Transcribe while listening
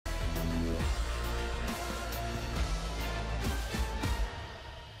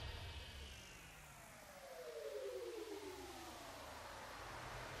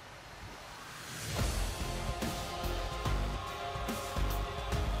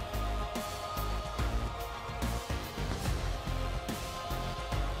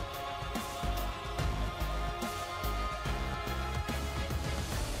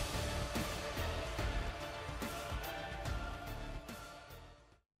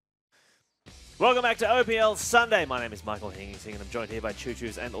Welcome back to OPL Sunday. My name is Michael Hingingsing, and I'm joined here by Choo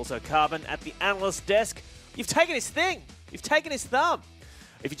Choos and also Carbon at the analyst desk. You've taken his thing. You've taken his thumb.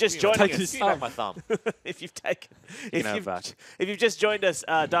 If you're just joining us, my thumb. if you've just joined us,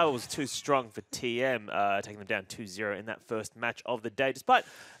 Darwin was too strong for TM, taking them down 2-0 in that first match of the day, despite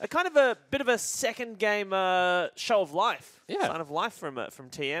a kind of a bit of a second game show of life, sign of life from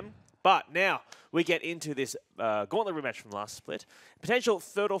TM. But now we get into this Gauntlet rematch from last split. Potential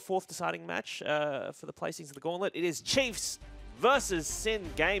third or fourth deciding match for the placings of the Gauntlet. It is Chiefs versus Sin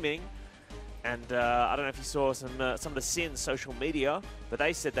Gaming. And I don't know if you saw some of the Sin social media, but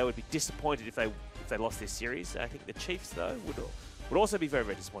they said they would be disappointed if they lost this series. I think the Chiefs, though, would also be very,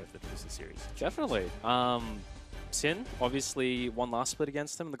 very disappointed if they lose the series. Definitely. Sin obviously won last split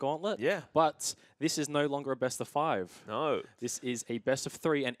against them in the Gauntlet. Yeah. But this is no longer a best of 5. No. This is a best of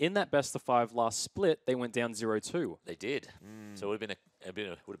 3. And in that best of 5 last split, they went down 0-2. They did. So it would have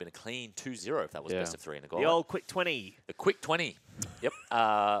been a clean 2-0 if that was best of 3 in the Gauntlet. The old quick 20. The quick 20. Yep.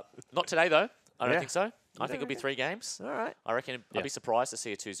 Not today, though. I don't think so. I think don't it'll be 3 games. All right. I reckon I'd be surprised to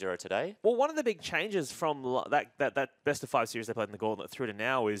see a 2-0 today. Well, one of the big changes from that best of 5 series they played in the Gauntlet through to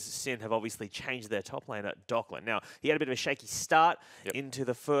now is Sin have obviously changed their top laner, Dockland. Now, he had a bit of a shaky start into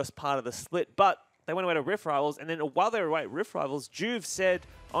the first part of the split, but they went away to Rift Rivals, and then while they were away at Rift Rivals, Juve said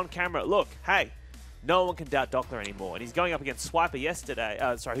on camera, look, hey, no one can doubt Dockler anymore. And he's going up against Swiper yesterday,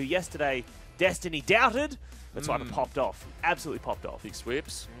 who yesterday Destiny doubted, but Swiper popped off. Absolutely popped off. Big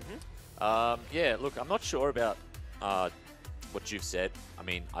sweeps. Yeah, look, I'm not sure about what you've said. I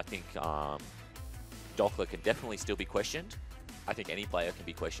mean, I think Dockler can definitely still be questioned. I think any player can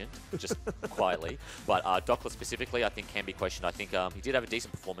be questioned, just quietly. But Dockler specifically, I think, can be questioned. I think he did have a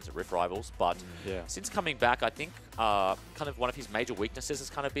decent performance at Rift Rivals, but since coming back, I think kind of one of his major weaknesses has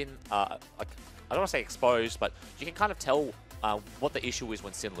kind of been, I don't want to say exposed, but you can kind of tell what the issue is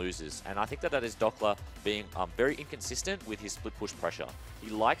when Sin loses. And I think that is Dockler being very inconsistent with his split push pressure. He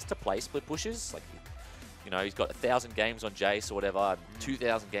likes to play split pushes, like, you know, he's got 1,000 games on Jace or whatever,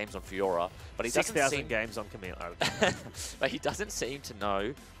 2,000 games on Fiora, but he doesn't 6,000 games on Camille. but he doesn't seem to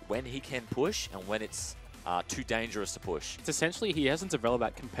know when he can push and when it's too dangerous to push. It's essentially he hasn't developed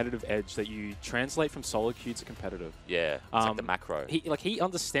that competitive edge that you translate from solo queue to competitive. Yeah, it's like the macro. He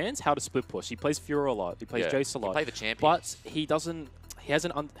understands how to split push. He plays Fiora a lot. He plays Jace a lot. He play the champion. But he doesn't. He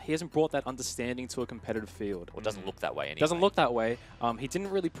hasn't brought that understanding to a competitive field. Or doesn't look that way anyway. Doesn't look that way. He didn't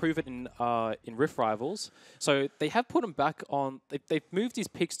really prove it in Rift Rivals. So they have put him back on. They've moved his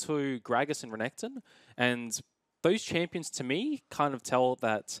picks to Gragas and Renekton, and those champions to me kind of tell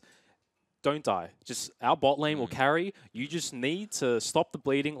that don't die. Just our bot lane will carry. You just need to stop the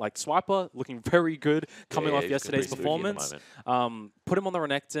bleeding. Like Swiper, looking very good coming off yesterday's performance. Put him on the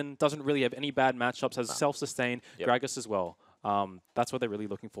Renekton. Doesn't really have any bad matchups. Has self-sustain. Gragas as well. That's what they're really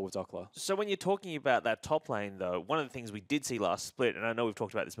looking for with Dockler. So when you're talking about that top lane, though, one of the things we did see last split, and I know we've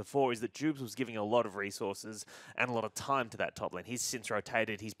talked about this before, is that Jubes was giving a lot of resources and a lot of time to that top lane. He's since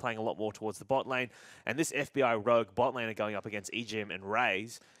rotated. He's playing a lot more towards the bot lane. And this FBI rogue bot laner going up against EGM and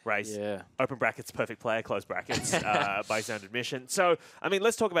Raze, open brackets, perfect player, close brackets, by his own admission. So, I mean,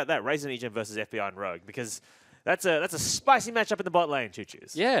 let's talk about that, Raze and EGM versus FBI and Rogue, because that's a spicy matchup in the bot lane, Choo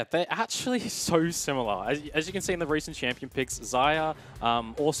Choos. Yeah, they're actually so similar. As you can see in the recent champion picks, Xayah,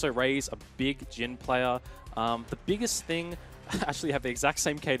 also Raze, a big Jhin player. The biggest thing, actually have the exact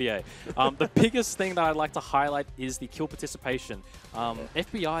same KDA. The biggest thing that I'd like to highlight is the kill participation.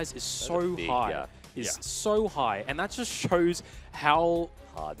 FBI's is so high. So high. And that just shows how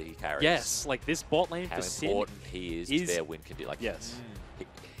hard that he carries. Yes, like this bot lane how for Sin important he is to their win condition. Like,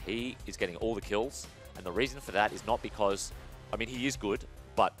 he is getting all the kills. And the reason for that is not because, I mean, he is good,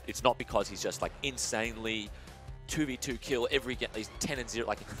 but it's not because he's just like insanely 2v2 kill every game. He's 10-0.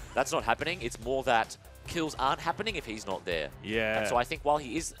 Like, that's not happening. It's more that kills aren't happening if he's not there. Yeah. And so I think while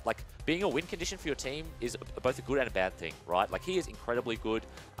he is, like, being a win condition for your team is both a good and a bad thing, right? Like, he is incredibly good.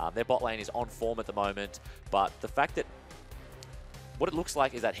 Their bot lane is on form at the moment. But the fact that what it looks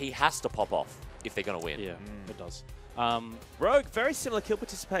like is that he has to pop off if they're going to win. Yeah, it does. Rogue, very similar kill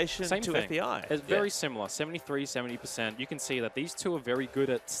participation to FBI. It's very similar, 73, 70%. You can see that these two are very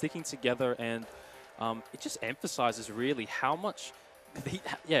good at sticking together, and it just emphasizes really how much,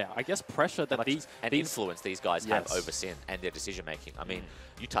 I guess pressure that these influence these guys have over Sin and their decision making. I mean,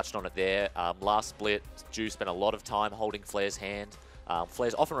 you touched on it there. Last split, Ju spent a lot of time holding Flair's hand.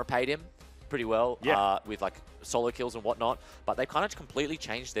 Flair's often repaid him pretty well with like solo kills and whatnot, but they kind of completely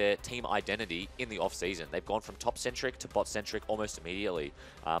changed their team identity in the off-season. They've gone from top-centric to bot-centric almost immediately.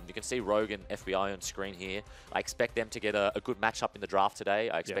 You can see Rogue and FBI on screen here. I expect them to get a good matchup in the draft today.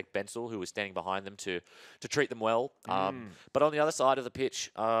 I expect Bensel, who is standing behind them, to treat them well. But on the other side of the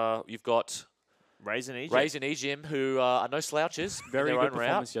pitch, you've got Raze and Ejim. Raze and Ejim, who are no slouches. Very in good their own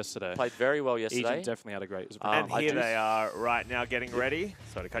performance route. yesterday. Played very well yesterday. Ejim definitely had a great And I here do- they are right now getting ready.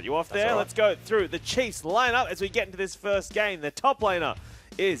 Sorry to cut you off That's there. all right. Let's go through the Chiefs lineup as we get into this first game. The top laner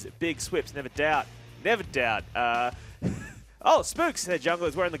is Big Swips. Never doubt. Never doubt. Oh, Spooks, their jungler,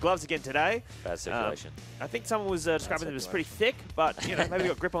 is wearing the gloves again today. Bad circulation. I think someone was describing them as pretty thick, but you know, maybe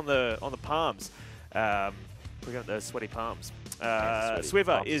got grip on the palms. We got the sweaty palms. Sweaty. Swiver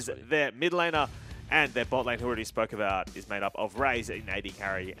Palms is sweaty. their mid laner, and their bot lane, who we already spoke about, is made up of Raze in AD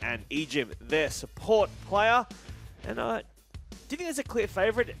carry and Ejim, their support player. And do you think there's a clear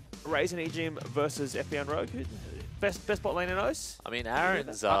favourite, Raze and Ejim versus FB and Rogue? Best bot lane in OS? I mean,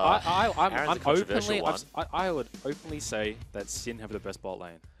 Aaron's, Aaron's I'm a controversial openly, one. I would openly say that Sin have the best bot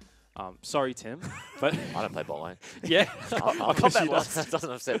lane. Sorry, Tim, but I don't play bot lane. yeah, I'll combat loss. That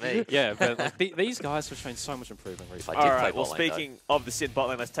doesn't upset me. yeah, but like, these guys have shown so much improvement recently. I did All play right, well, bot lane, though. speaking of the Sin bot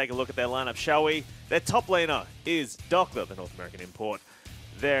lane, let's take a look at their lineup, shall we? Their top laner is Dockler, the North American import.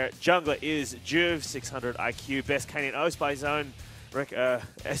 Their jungler is Juve, 600 IQ, best Canadian OS by his own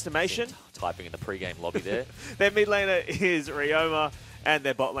estimation. Typing in the pre-game lobby there. Their mid laner is Ryoma, and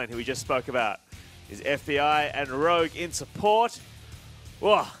their bot lane, who we just spoke about, is FBI and Rogue in support.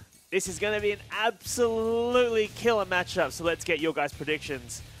 Whoa, this is going to be an absolutely killer matchup, so let's get your guys'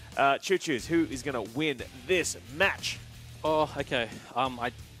 predictions. Choo-choos, who is going to win this match? Oh, okay.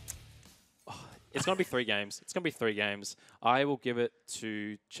 It's going to be 3 games. It's going to be 3 games. I will give it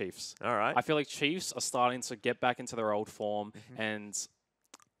to Chiefs. All right. I feel like Chiefs are starting to get back into their old form, and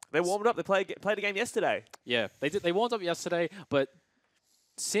They warmed up. They played a game yesterday. yeah, they did. They warmed up yesterday, but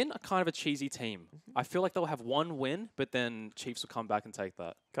Sin are kind of a cheesy team. I feel like they'll have 1 win, but then Chiefs will come back and take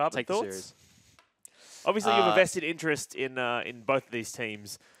that. Carbon Take the thoughts? series. Obviously, you have a vested interest in both of these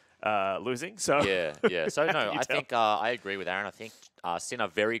teams losing. So Yeah. So, no, You I tell. think I agree with Aaron. I think Sin are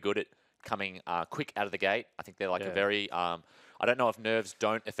very good at coming quick out of the gate. I think they're like a Yeah. very... I don't know if nerves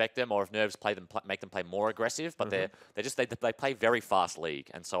don't affect them or if nerves make them play more aggressive, but they play very fast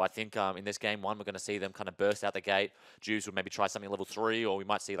league. And so I think in this game 1, we're going to see them kind of burst out the gate. Jews would maybe try something level 3, or we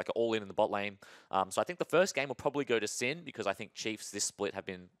might see like an all-in the bot lane. So I think the first game will probably go to Sin because I think Chiefs this split have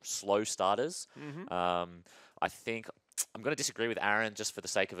been slow starters. I think I'm going to disagree with Aaron just for the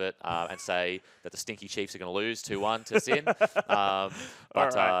sake of it and say that the stinky Chiefs are going to lose 2-1 to Sin. But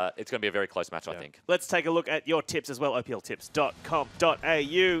right. it's going to be a very close match, I think. let's take a look at your tips as well,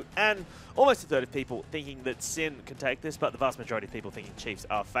 opltips.com.au. And almost a third of people thinking that Sin can take this, but the vast majority of people thinking Chiefs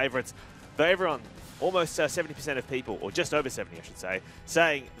are favourites. Though everyone, almost 70% of people, or just over 70 I should say,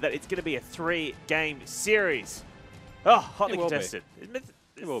 saying that it's going to be a 3-game series. Oh, hotly It will be. contested.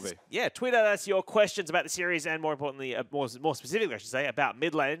 It will be. Yeah, tweet at us your questions about the series and, more importantly, more specifically, I should say, about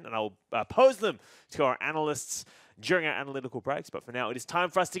mid lane, and I'll pose them to our analysts during our analytical breaks. But for now, it is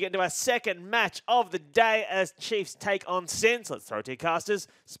time for us to get into our second match of the day as Chiefs take on Sin. So let's throw it to your casters,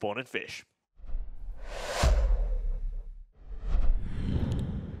 Spawn and Fish.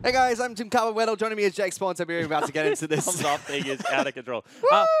 Hey guys, I'm Tim Carver-Weddle. Joining me is Jake Spawns. We're about to get into this. Thumbs up thing is out of control.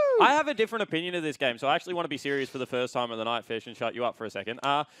 I have a different opinion of this game, so I actually want to be serious for the first time of the night, Fish, and shut you up for a second.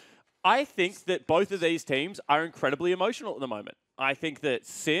 I think that both of these teams are incredibly emotional at the moment. I think that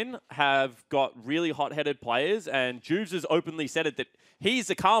Sin have got really hot-headed players, and Juves has openly said it that he's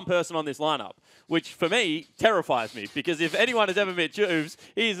the calm person on this lineup, which for me terrifies me, because if anyone has ever met Juves,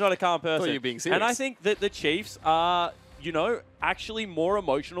 he's not a calm person. you were being serious. And I think that the Chiefs are, you know, actually more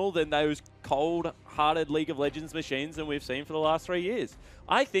emotional than those cold-hearted League of Legends machines than we've seen for the last 3 years.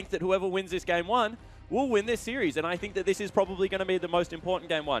 I think that whoever wins this game 1 will win this series, and I think that this is probably going to be the most important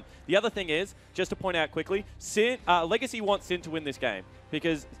game 1. The other thing is, just to point out quickly, Legacy wants Sin to win this game,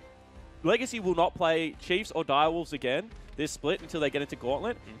 because Legacy will not play Chiefs or Direwolves again this split until they get into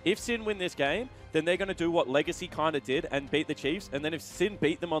Gauntlet. If Sin win this game, then they're going to do what Legacy kind of did and beat the Chiefs. And then if Sin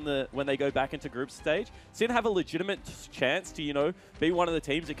beat them when they go back into group stage, Sin have a legitimate chance to, you know, be one of the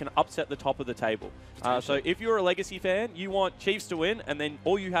teams that can upset the top of the table. So if you're a Legacy fan, you want Chiefs to win, and then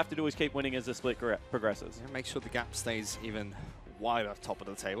all you have to do is keep winning as the split progresses. Yeah, make sure the gap stays even wider top of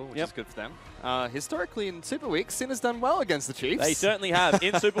the table, which Yep. is good for them. Historically, in Super Week, Sin has done well against the Chiefs. They certainly have.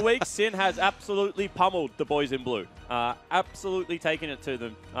 In Super Week, Sin has absolutely pummeled the boys in blue. Absolutely taken it to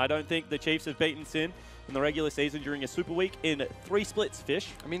them. I don't think the Chiefs have beaten Sin in the regular season during a Super Week in 3 splits, Fish.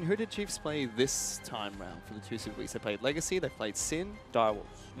 I mean, who did Chiefs play this time round for the 2 Super Weeks? They played Legacy, they played Sin, Direwolves.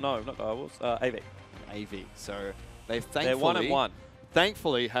 No, not Direwolves. AV. and AV. So they've They're 1-1.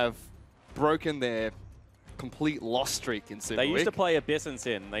 thankfully have broken their complete loss streak in Super They Week. used to play Abyss and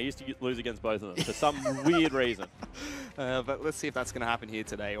Sin. They used to lose against both of them for some weird reason. But let's see if that's going to happen here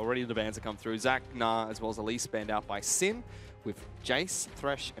today. Already the bans have come through. Zach, Nah, as well as Elise banned out by Sin, with Jace,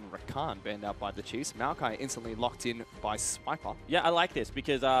 Thresh, and Rakan banned out by the Chiefs. Maokai instantly locked in by Swiper. Yeah, I like this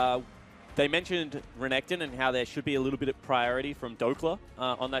because they mentioned Renekton and how there should be a little bit of priority from Dokla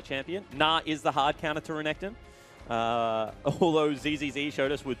on that champion. Nah is the hard counter to Renekton. Although ZZZ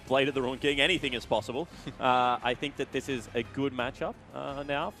showed us with Blade of the Ruined King, anything is possible. I think that this is a good matchup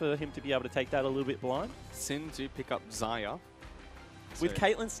now for him to be able to take that a little bit blind. Sin to pick up Xayah. With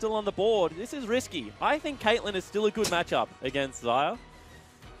Caitlyn still on the board, this is risky. I think Caitlyn is still a good matchup against Xayah.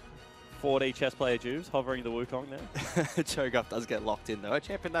 4D chess player Juves hovering the Wukong there. Cho'Gath does get locked in though. A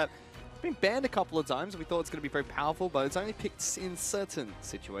champion that been banned a couple of times. We thought it's going to be very powerful, but it's only picked in certain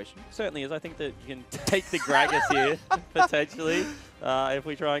situations. Certainly is. I think that you can take the Gragas here, potentially, if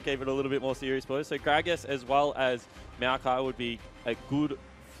we try and keep it a little bit more serious, boys. So Gragas as well as Maokai would be a good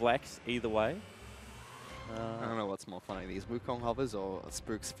flex either way. I don't know what's more funny, these Wukong hovers or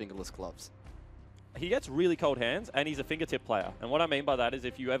Spook's fingerless gloves. He gets really cold hands, and he's a fingertip player. And what I mean by that is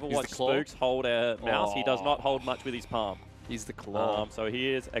if you ever watch the claw? Spooks hold a mouse, he does not hold much with his palm. He's the claw. So he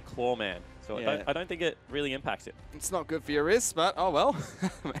is a claw man. So Yeah. I don't think it really impacts it. It's not good for your wrist, but oh well.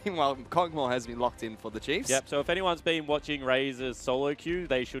 Meanwhile, Kog'Maw has been locked in for the Chiefs. Yep, so if anyone's been watching Razor's solo queue,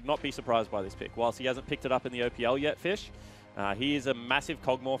 they should not be surprised by this pick. Whilst he hasn't picked it up in the OPL yet, Fish, he is a massive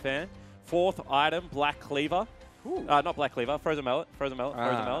Kog'Maw fan. 4th item, Black Cleaver. Not Black Cleaver, Frozen Mallet. Frozen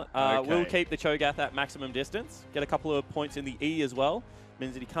Mallet. Okay. Will keep the Cho'Gath at maximum distance. Get a couple of points in the E as well.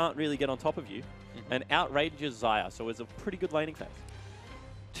 Means that he can't really get on top of you. And outrages Xayah, so it's a pretty good laning phase.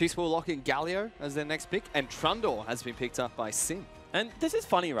 Chiefs will lock in Galio as their next pick, and Trundle has been picked up by Sin. And this is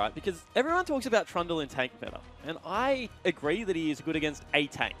funny, right? Because everyone talks about Trundle in tank meta. And I agree that he is good against a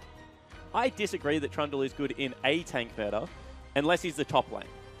tank. I disagree that Trundle is good in a tank meta unless he's the top lane.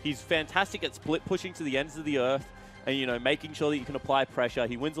 He's fantastic at split pushing to the ends of the earth and, you know, making sure that you can apply pressure.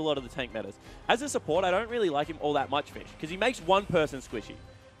 He wins a lot of the tank metas. As a support, I don't really like him all that much, Fish, because he makes one person squishy.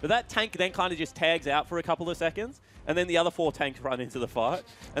 But that tank then kind of just tags out for a couple of seconds, and then the other 4 tanks run into the fight,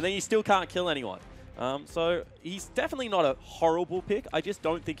 and then you still can't kill anyone. So he's definitely not a horrible pick. I just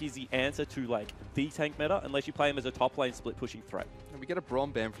don't think he's the answer to, like, the tank meta unless you play him as a top lane split pushing threat. And we get a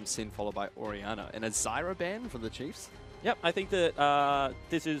Braum ban from Sin followed by Orianna, and a Zyra ban from the Chiefs. Yep, I think that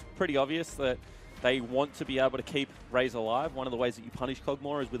this is pretty obvious that they want to be able to keep Raze alive. One of the ways that you punish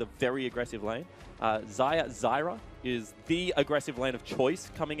Kog'Maw is with a very aggressive lane. Zyra is the aggressive lane of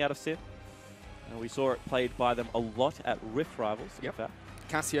choice coming out of Sin. We saw it played by them a lot at Rift Rivals. Yep.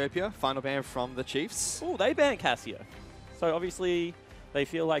 Cassiopeia, final ban from the Chiefs. Oh, they banned Cassia. So obviously they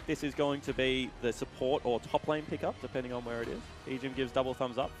feel like this is going to be the support or top lane pickup, depending on where it is. Ejim gives double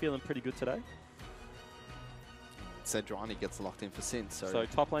thumbs up, feeling pretty good today. Sedrani gets locked in for Sin. So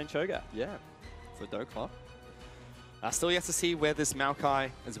top lane Cho'Gath. Yeah, for Dokla. Still yet to see where this Maokai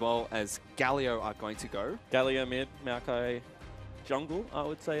as well as Galio are going to go. Galio mid, Maokai jungle, I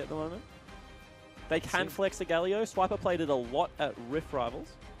would say at the moment. They can flex the Galio. Swiper played it a lot at Rift Rivals.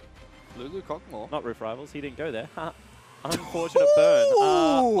 Lulu Kog'Maw. Not Rift Rivals, he didn't go there. Unfortunate burn.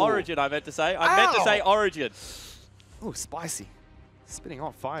 Origin, I meant to say. I meant to say Origin. Oh, spicy. Spinning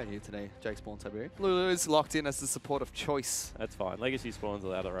on fire here today, Jake Spawn Tabu. Lulu is locked in as the support of choice. That's fine. Legacy Spawn's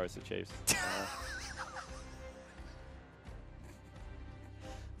allowed to roast the Chiefs.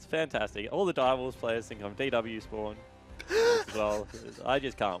 It's fantastic. All the Direwolves players think I'm DW Spawn as well. I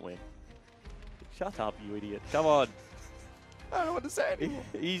just can't win. Shut up, you idiot. Come on. I don't know what to say anymore.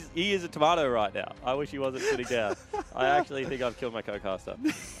 He is a tomato right now. I wish he wasn't sitting down. I actually think I've killed my co-caster.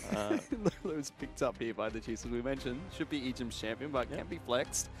 Lulu's picked up here by the Chiefs, as we mentioned. Should be Ejim's champion, but can be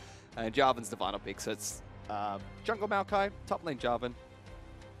flexed. And Jarvan's the final pick, so it's Jungle Maokai, top lane Jarvan.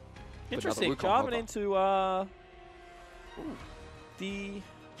 Interesting. Jarvan into the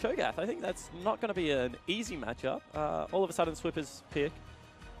Cho'Gath. I think that's not going to be an easy matchup. All of a sudden, Swipper's pick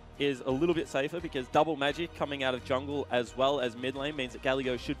is a little bit safer because double magic coming out of jungle as well as mid lane means that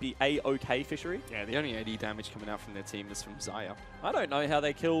Galio should be a-okay fishery. Yeah, the only AD damage coming out from their team is from Xayah. I don't know how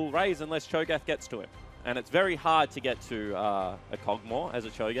they kill Raze unless Cho'Gath gets to him. And it's very hard to get to a Kog'Maw as a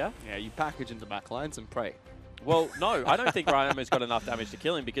Cho'Gath. Yeah, you package into backlines and pray. Well, no, I don't think Ryoma's got enough damage to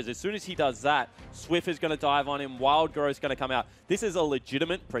kill him because as soon as he does that, Swift is going to dive on him, Wild Growth's going to come out. This is a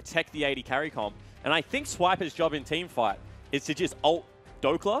legitimate protect the AD carry comp. And I think Swiper's job in teamfight is to just ult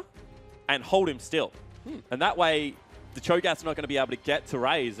Dokla and hold him still. And that way, the Cho'Gath's not going to be able to get to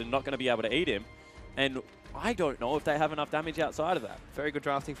Raze and not going to be able to eat him. And I don't know if they have enough damage outside of that. Very good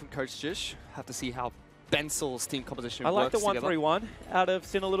drafting from Coach Jish. Have to see how Bensel's team composition I like works the 1-3-1 out of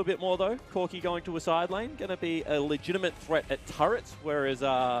Sin a little bit more, though. Corki going to a side lane. Going to be a legitimate threat at turrets, whereas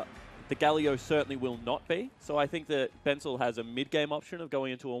The Galio certainly will not be. So I think that Bensel has a mid-game option of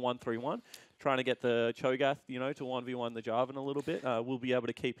going into a 1-3-1, trying to get the Cho'Gath, to 1v1 the Jarvan a little bit. We'll be able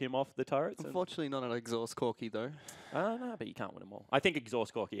to keep him off the turrets. Unfortunately, not an exhaust Corki, though. No, but you can't win them all. I think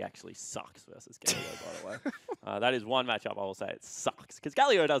Exhaust Corki actually sucks versus Galio, by the way. That is one matchup I will say it sucks. Because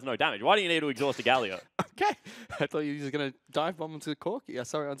Galio does no damage. Why do you need to exhaust a Galio? Okay. I thought you were just going to dive bomb onto Corki.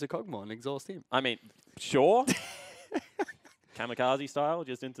 Onto Kog'Maw and exhaust him. I mean, sure. Kamikaze style,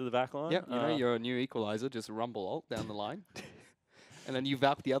 just into the back line. Yep, you're a new equalizer, just rumble ult down the line. And then you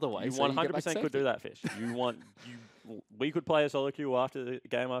Valk the other way. You so 100% could do that, Fish. We could play a solo queue after the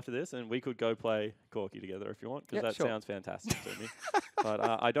game after this, and we could go play Corki together if you want, because that sounds fantastic to me. But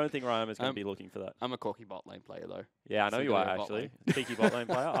I don't think Ryom is going to be looking for that. I'm a Corki bot lane player, though. Yeah, I know you are, actually. Cheeky bot lane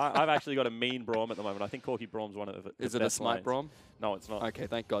player. I've actually got a mean Braum at the moment. I think Corki Braum's one of the Is it a Smite Braum? No, it's not. Okay,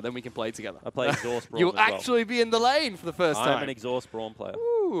 thank God. Then we can play together. I play Exhaust Braum You'll as well. actually be in the lane for the first time. I'm an Exhaust Braum player.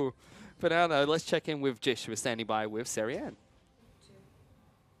 Ooh. For now, though, let's check in with Jish, who is standing by with Serianne.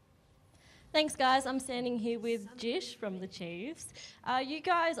 Thanks, guys. I'm standing here with Jish from the Chiefs.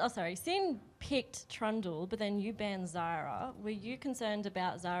 Sin picked Trundle, but then you banned Zyra. Were you concerned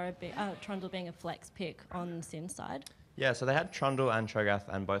about Trundle being a flex pick on Sin's side? Yeah, so they had Trundle and Cho'Gath,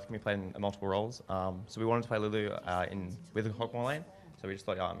 and both can be played in multiple roles. So we wanted to play Lulu with the Kog'Maw lane. So we just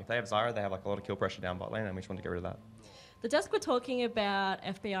thought, if they have Zyra, they have like a lot of kill pressure down bot lane, and we just wanted to get rid of that. The desk were talking about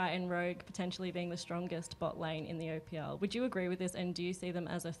FBI and Rogue potentially being the strongest bot lane in the OPL. Would you agree with this, and do you see them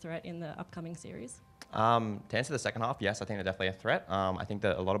as a threat in the upcoming series? To answer the second half, yes, I think they're definitely a threat. I think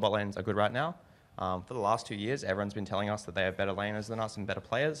that a lot of bot lanes are good right now. For the last 2 years, everyone's been telling us that they have better laners than us and better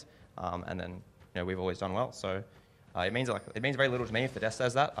players, and then we've always done well. So it means very little to me if the desk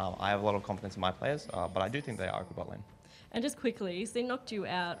says that. I have a lot of confidence in my players, but I do think they are a good bot lane. And just quickly, Sin knocked you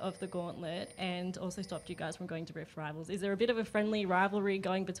out of the gauntlet and also stopped you guys from going to Rift Rivals. Is there a bit of a friendly rivalry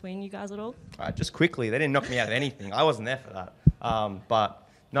going between you guys at all? Just quickly, they didn't knock me out of anything. I wasn't there for that. But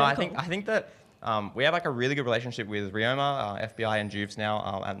no, I think that we have like a really good relationship with Ryoma, FBI, and Juves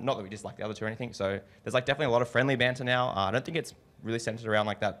now. And not that we dislike the other two or anything. So there's like definitely a lot of friendly banter now. I don't think it's really centered around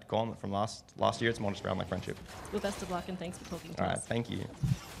like that gauntlet from last year. It's more just around like friendship. Well, best of luck and thanks for talking to us. All right, thank you.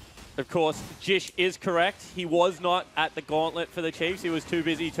 Of course, Jish is correct. He was not at the gauntlet for the Chiefs. He was too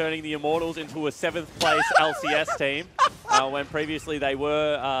busy turning the Immortals into a 7th place LCS team when previously they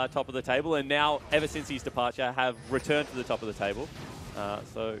were top of the table, and now, ever since his departure, have returned to the top of the table.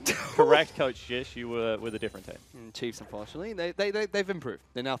 So, correct, Coach Jish. You were with a different team. Chiefs, unfortunately, they've improved.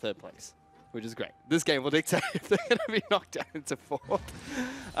 They're now 3rd place, which is great. This game will dictate if they're going to be knocked down into 4th.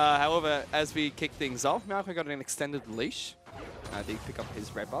 However, as we kick things off, Malcolm got an extended leash. Did he pick up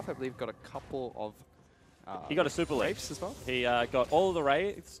his red buff? I believe got a couple of he got a super leaf as well. He got all of the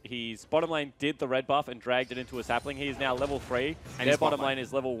raids. His bottom lane did the red buff and dragged it into a sapling. He is now level 3. And their bottom lane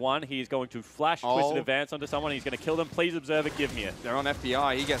is level 1. He is going to flash Twisted Advance onto someone. He's going to kill them. Please observe it. Give me it. They're on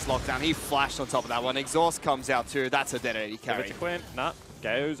FBI. He gets locked down. He flashed on top of that one. Exhaust comes out too. That's a dead 80 carry. Give it to Quinn. Nah.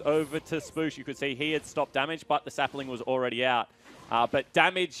 Goes over to Spoosh. You could see he had stopped damage, but the sapling was already out. But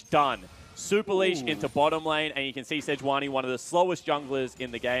damage done. Super Leash into bottom lane, and you can see Sejuani, one of the slowest junglers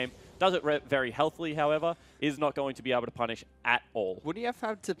in the game. Does it very healthily, however, is not going to be able to punish at all. Would he have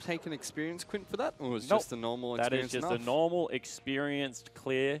had to take an experienced Quint for that, or was it just a normal experience? That is just a normal, experienced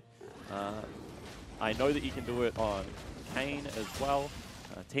clear. I know that you can do it on Kayn as well.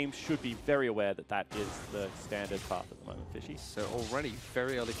 Teams should be very aware that that is the standard path at the moment, Fishy. So already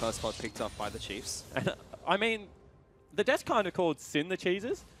very early first spot picked up by the Chiefs. And I mean, the desk kind of called Sin the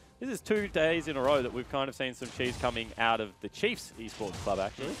cheeses. This is 2 days in a row that we've kind of seen some cheese coming out of the Chiefs esports club,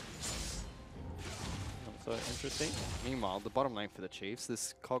 actually. So interesting. Meanwhile, the bottom lane for the Chiefs,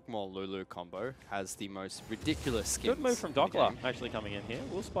 this Kog'Maw Lulu combo has the most ridiculous skins. Good move from Dockler actually coming in here.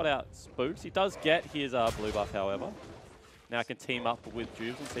 We'll spot out Spooks. He does get his blue buff, however. Now can team up with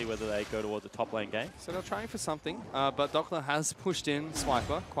Juves and see whether they go towards a top lane game. So they're trying for something, but Dockler has pushed in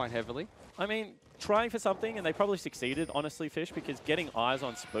Swiper quite heavily. I mean, trying for something, and they probably succeeded, honestly, Fish, because getting eyes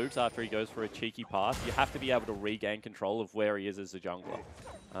on Spooks after he goes for a cheeky pass, you have to be able to regain control of where he is as a jungler.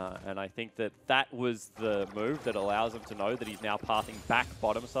 And I think that that was the move that allows him to know that he's now pathing back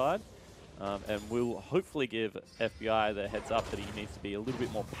bottom side, and will hopefully give FBI the heads up that he needs to be a little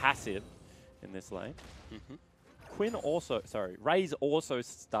bit more passive in this lane. Raze also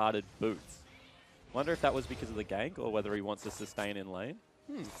started Boots. Wonder if that was because of the gank or whether he wants to sustain in lane.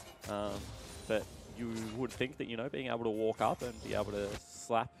 But you would think that, you know, being able to walk up and be able to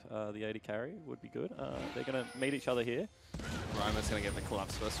slap the AD carry would be good. They're going to meet each other here. Ryoma's going to get the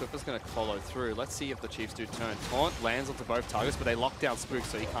collapse first. Swiffer's going to follow through. Let's see if the Chiefs do turn. Taunt lands onto both targets, but they lock down Spook,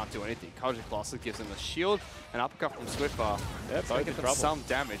 so he can't do anything. Kojic Colossus gives him the shield. An uppercut from Swiffer. Yeah, both in trouble. Some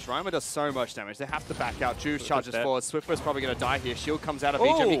damage. Ryoma does so much damage. They have to back out. Juice charges forward. Swiffer's probably going to die here. Shield comes out of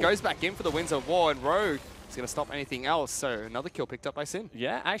Egypt. He goes back in for the Winds of War, and Rogue is going to stop anything else. So another kill picked up by Sin.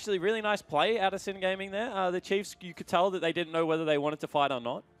 Yeah, actually really nice play out of Sin Gaming there. The Chiefs, you could tell that they didn't know whether they wanted to fight or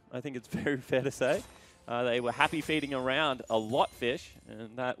not. I think it's very fair to say. They were happy feeding around a lot fish,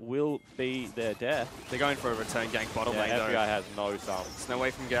 and that will be their death. They're going for a return gank bottom lane, though. FBI has no sum. There's no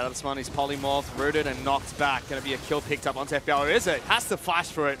way from get out of this one. He's polymorphed, rooted, and knocked back. Going to be a kill picked up onto FBI. Or is it? Has to flash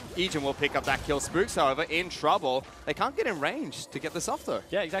for it. Ejin will pick up that kill. Spooks, however, in trouble. They can't get in range to get this off, though.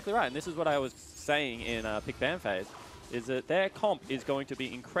 Yeah, exactly right. And this is what I was saying in pick ban phase, is that their comp is going to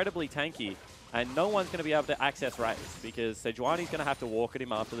be incredibly tanky, and no one's going to be able to access Raze, because Sejuani's going to have to walk at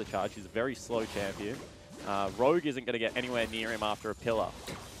him after the charge. He's a very slow champion. Rogue isn't going to get anywhere near him after a pillar.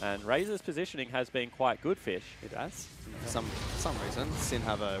 And Raze's positioning has been quite good, Fish. It has. For some reason, Sin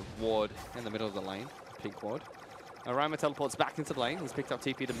have a ward in the middle of the lane, a pink ward. Ryoma teleports back into the lane. He's picked up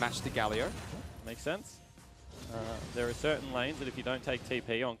TP to match the Galio. Makes sense. There are certain lanes that if you don't take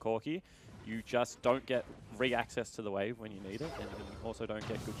TP on Corki, you just don't get re-access to the wave when you need it, and you also don't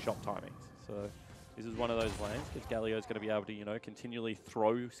get good shot timings. So this is one of those lanes, because Galio's going to be able to, you know, continually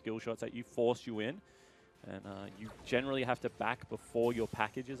throw skill shots at you, force you in. And you generally have to back before your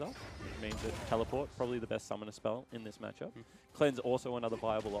package is up, which means that Teleport, probably the best summoner spell in this matchup. Cleanse also another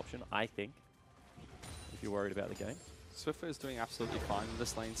viable option, I think, if you're worried about the game. Swiffer is doing absolutely fine in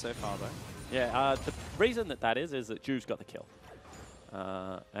this lane so far, though. Yeah, the reason that is that Juve's got the kill.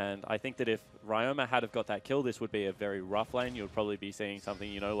 And I think that if Ryoma had have got that kill, this would be a very rough lane. You would probably be seeing something,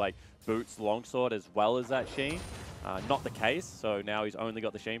 you know, like Boots Longsword as well as that Sheen. Not the case, so now he's only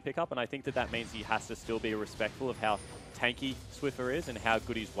got the Sheen pickup, and I think that that means he has to still be respectful of how tanky Swiffer is and how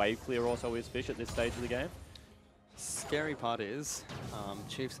good his wave clear also is, Fish, at this stage of the game. Scary part is,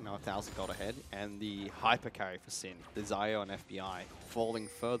 Chiefs are now 1,000 gold ahead, and the hyper carry for Sin, the Zio and FBI, falling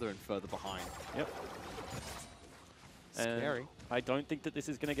further and further behind. Yep. Scary. And I don't think that this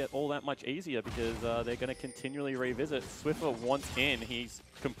is going to get all that much easier, because they're going to continually revisit. Swiffer once in, he's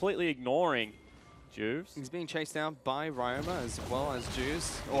completely ignoring Juves. He's being chased down by Ryoma as well as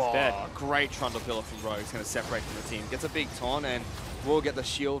Juves. Dead. Great Trundle Pillar from Rogue. He's going to separate from the team. Gets a big taunt and will get the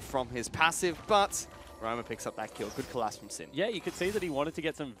shield from his passive, but Ryoma picks up that kill. Good collapse from Sin. Yeah, you could see that he wanted to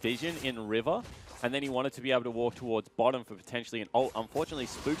get some vision in River, and then he wanted to be able to walk towards bottom for potentially an ult. Unfortunately,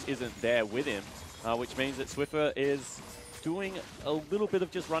 Spooks isn't there with him, which means that Swiffer is doing a little bit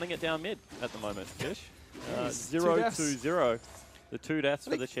of just running it down mid at the moment, Fish. 0-2-0. The 2 deaths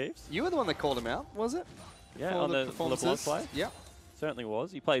for the Chiefs. You were the one that called him out, was it? Yeah, on the LeBlanc play. Yeah. Certainly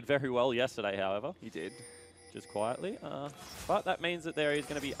was. He played very well yesterday, however. He did. Just quietly. But that means that there is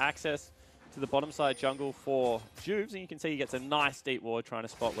going to be access to the bottom side jungle for Juves, and you can see he gets a nice deep ward trying to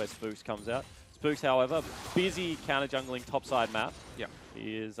spot where Spooks comes out. Spooks, however, busy counter-jungling topside map. Yeah.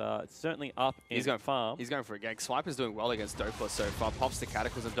 He is certainly up in farm. He's going for a gank. Swiper's doing well against Doppler so far. Pops the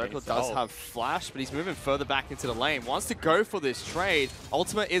Cataclysm. Doppler does solid. have flash, but he's moving further back into the lane. Wants to go for this trade.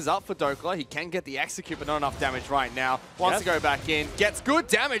 Ultimate is up for Doppler. He can get the execute, but not enough damage right now. Wants to go back in. Gets good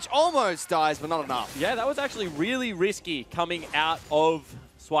damage. Almost dies, but not enough. Yeah, that was actually really risky coming out of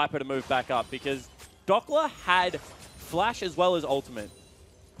Swiper to move back up, because Doppler had flash as well as ultimate.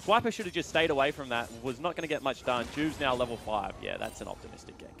 Swiper should have just stayed away from that. Was not going to get much done. Juve's now level 5. Yeah, that's an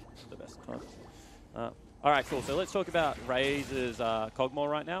optimistic gank. The best time. All right, cool. So let's talk about Raze's Kog'Maw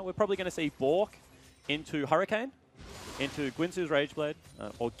right now. We're probably going to see Bork into Hurricane, into Guinsoo's Rageblade,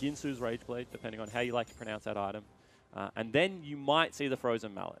 or Ginsu's Rageblade, depending on how you like to pronounce that item. And then you might see the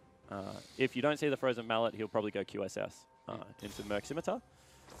Frozen Mallet. If you don't see the Frozen Mallet, he'll probably go QSS into Merc Scimitar.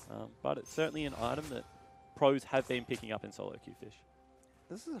 But it's certainly an item that pros have been picking up in solo queue, Fish.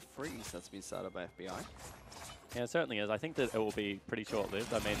 This is a freeze that's been started by FBI. Yeah, it certainly is. I think that it will be pretty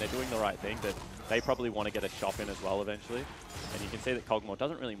short-lived. I mean, they're doing the right thing, but they probably want to get a shop in as well eventually. And you can see that Kog'Maw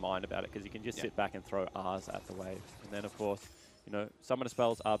doesn't really mind about it, because he can just sit back and throw R's at the wave. And then, of course, you know, summoner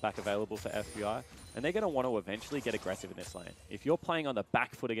spells are back available for FBI, and they're going to want to eventually get aggressive in this lane. If you're playing on the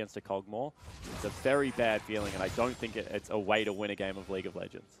back foot against a Kog'Maw, it's a very bad feeling, and I don't think it's a way to win a game of League of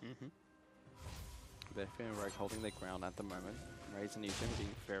Legends. They're feeling Rogue holding their ground at the moment. Raze and Ejin being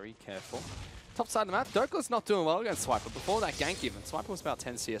very careful. Top side of the map, Doppler's not doing well against Swiper. Before that gank even, Swiper was about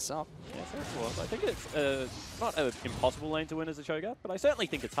 10 CS up. Yeah, so it was. I think it's not an impossible lane to win as a Cho'Gath, but I certainly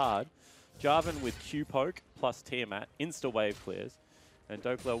think it's hard. Jarvan with Q-Poke plus Tiamat, insta-wave clears. And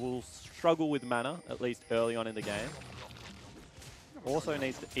Dokla will struggle with mana, at least early on in the game. Also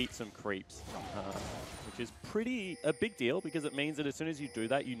needs to eat some creeps, which is a big deal because it means that as soon as you do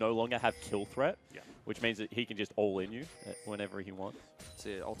that, you no longer have kill threat, which means that he can just all-in you whenever he wants. It's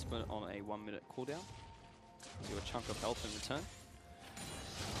the ultimate on a 1-minute cooldown. Do a chunk of health in return.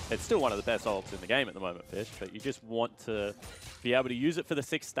 It's still one of the best ults in the game at the moment, Fish, but you just want to be able to use it for the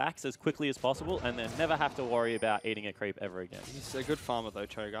 6 stacks as quickly as possible and then never have to worry about eating a creep ever again. He's a good farmer though,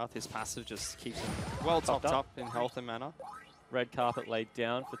 Cho'Gath. His passive just keeps him well topped up in health and mana. Red carpet laid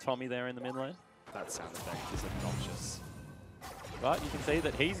down for Tommy there in the mid lane. That sound effect is obnoxious. But you can see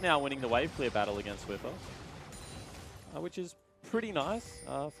that he's now winning the wave clear battle against Swiffer, which is pretty nice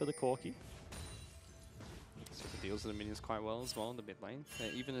for the Corki. Swiffer deals with the minions quite well as well in the mid lane.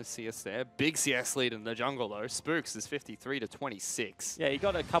 Even a CS there. Big CS lead in the jungle though. Spooks is 53 to 26. Yeah, he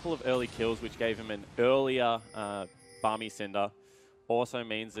got a couple of early kills, which gave him an earlier Barmy Cinder. Also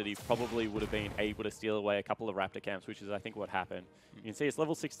means that he probably would have been able to steal away a couple of Raptor camps, which is, I think, what happened. You can see it's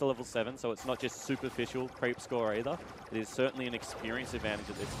level 6 to level 7, so it's not just superficial creep score either. It is certainly an experience advantage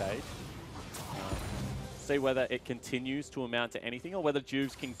at this stage. See whether it continues to amount to anything or whether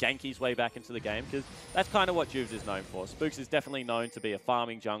Juves can gank his way back into the game, because that's kind of what Juves is known for. Spooks is definitely known to be a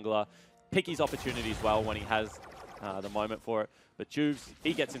farming jungler, pick his opportunities well when he has the moment for it. But Juves,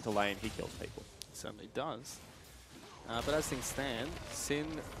 he gets into lane, he kills people. Certainly does. But as things stand, Sin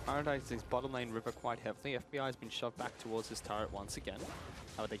prioritizes his bottom lane Ripper quite heavily. FBI has been shoved back towards his turret once again.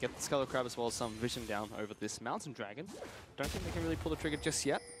 They get the Skeller Crab as well as some vision down over this Mountain Dragon. Don't think they can really pull the trigger just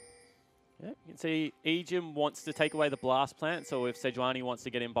yet. Yeah, you can see Ejim wants to take away the blast plant, so if Sejuani wants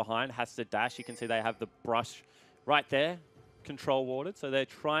to get in behind, has to dash. You can see they have the brush right there, control warded, so they're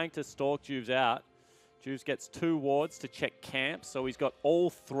trying to stalk Juves out. Juves gets 2 wards to check camps, so he's got all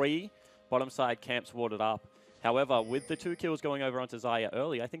 3 bottom side camps warded up. However, with the 2 kills going over onto Xayah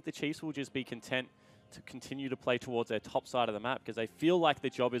early, I think the Chiefs will just be content to continue to play towards their top side of the map because they feel like the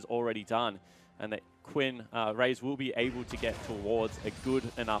job is already done and that Quinn, Raze will be able to get towards a good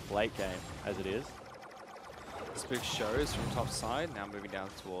enough late game as it is. Spook shows from top side, now moving down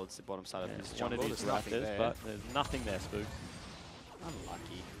towards the bottom side of his jungle. There's nothing there. But there's nothing there, Spooks.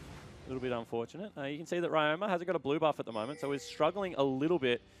 Unlucky. A little bit unfortunate. You can see that Ryoma hasn't got a blue buff at the moment, so he's struggling a little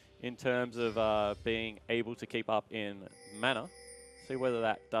bit in terms of being able to keep up in mana. See whether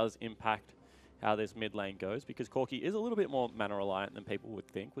that does impact how this mid lane goes, because Corki is a little bit more mana reliant than people would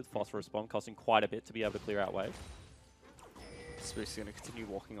think, with Phosphorus Bomb costing quite a bit to be able to clear out waves. Spooks is going to continue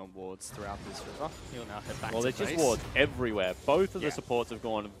walking on wards throughout this river. He'll now head back to base. There's just wards everywhere. Both of the supports have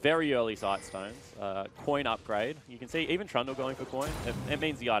gone very early Sightstones. Coin upgrade. You can see even Trundle going for coin. It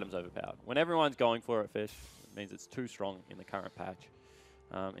means the item's overpowered. When everyone's going for it, Fish, it means it's too strong in the current patch.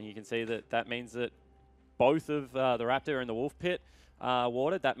 And you can see that means that both of the Raptor and the Wolf Pit are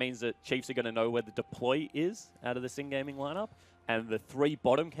warded. That means that Chiefs are going to know where the deploy is out of the Sin Gaming lineup. And the 3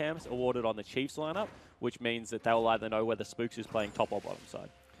 bottom camps are warded on the Chiefs lineup, which means that they'll either know whether Spooks is playing top or bottom side.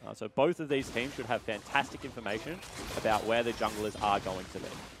 So both of these teams should have fantastic information about where the junglers are going to be.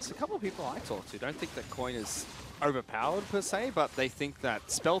 There's a couple of people I talk to don't think that Coin is overpowered per se, but they think that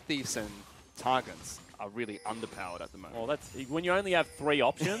Spell Thieves and Targons are really underpowered at the moment. Well, that's when you only have 3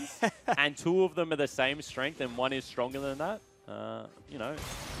 options and 2 of them are the same strength and 1 is stronger than that. You know,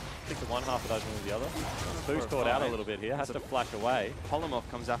 pick the one half a dozen with the other. Spooks caught out a little bit here, has to flash away. Polymorph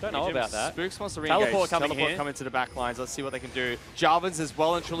comes after Don't know about that. Spooks wants to re-engage. Teleport coming to the back lines. Let's see what they can do. Jarvan's is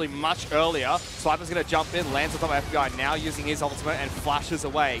well and truly much earlier. Swiper's going to jump in, lands on top of FBI, now using his ultimate and flashes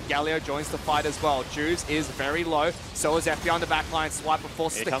away. Galio joins the fight as well. Juves is very low. So is FBI on the back line. Swiper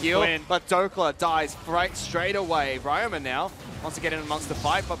forces the heal, but Dokla dies straight away. Ryoma now wants to get in amongst the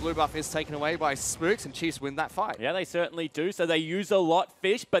fight, but blue buff is taken away by Spooks, and Chiefs win that fight. Yeah, they certainly do. So they use a lot,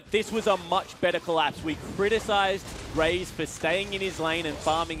 Fish, but this was a much better collapse. We criticized Raze for staying in his lane and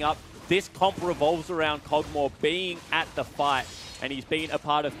farming up. This comp revolves around Kog'Maw being at the fight, and he's been a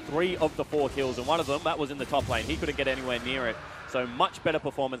part of 3 of the 4 kills, and one of them, that was in the top lane. He couldn't get anywhere near it. So much better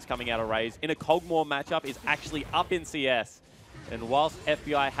performance coming out of Raze. In a Kog'Maw matchup is actually up in CS. And whilst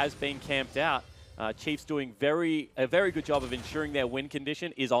FBI has been camped out, Chiefs doing a very good job of ensuring their win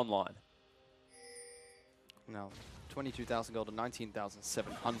condition is online. Now, 22,000 gold to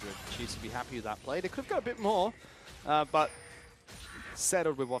 19,700. Chiefs would be happy with that play. They could have got a bit more, but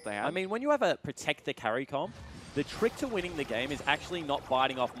settled with what they had. I mean, when you have a protect the carry comp, the trick to winning the game is actually not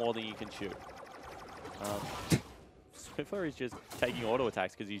biting off more than you can shoot. Swiffer is just taking auto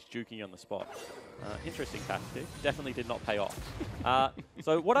attacks because he's juking on the spot. Interesting tactic. Definitely did not pay off.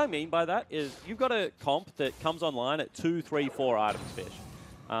 So what I mean by that is you've got a comp that comes online at 2, 3, 4 items, Fish.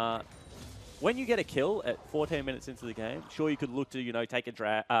 when you get a kill at 14 minutes into the game, sure, you could look to, you know, take a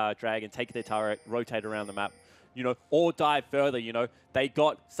drag and take their turret, rotate around the map, you know, or dive further, you know. They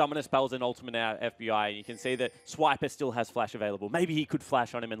got Summoner Spells and Ultimate now FBI, and you can see that Swiper still has Flash available. Maybe he could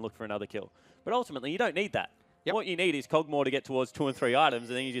flash on him and look for another kill. But ultimately, you don't need that. Yep. What you need is Kog'Maw to get towards 2 and 3 items,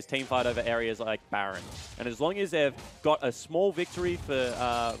 and then you just team fight over areas like Baron. And as long as they've got a small victory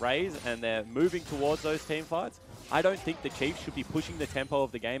for Raze and they're moving towards those team fights, I don't think the Chiefs should be pushing the tempo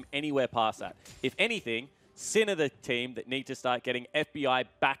of the game anywhere past that. If anything, Sin are the team that need to start getting FBI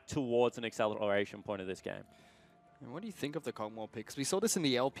back towards an acceleration point of this game. And what do you think of the Kog'Maw picks? We saw this in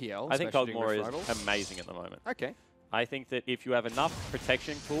the LPL. I think especially during Kog'Maw Rift is Rivals. amazing at the moment. Okay. I think that if you have enough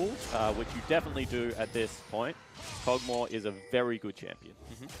protection tools, which you definitely do at this point, Kog'Maw is a very good champion.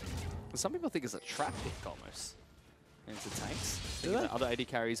 Some people think it's a trap pick almost into tanks. Do Thinking they? that other AD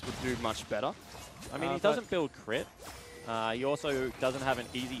carries would do much better. I mean, he but- doesn't build crit. He also doesn't have an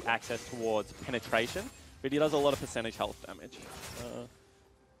easy access towards penetration, but he does a lot of percentage health damage.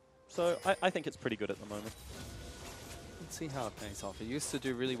 So I think it's pretty good at the moment. Let's see how it pays off. It used to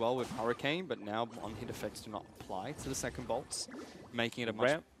do really well with Hurricane, but now on-hit effects do not apply to the second bolts, making it a much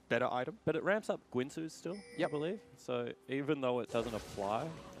Ramp. better item. But it ramps up Guinsoo's still, Yep. I believe. So even though it doesn't apply, it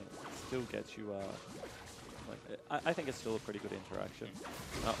still gets you... I think it's still a pretty good interaction.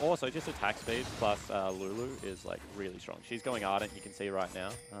 Also, just attack speed plus Lulu is like really strong. She's going Ardent, you can see right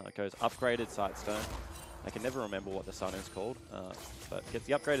now. It goes upgraded Sightstone. I can never remember what the sun is called, but gets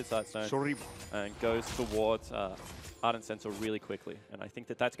the upgraded Sightstone and goes towards Ardent Sensor really quickly. And I think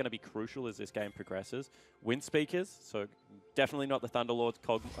that that's going to be crucial as this game progresses. Wind Speakers, so definitely not the Thunderlord's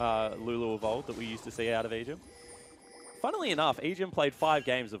Lulu Evolved that we used to see out of Egypt. Funnily enough, Egypt played 5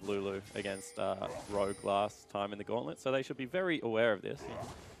 games of Lulu against Rogue last time in the Gauntlet, so they should be very aware of this.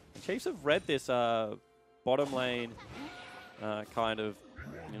 The Chiefs have read this bottom lane kind of,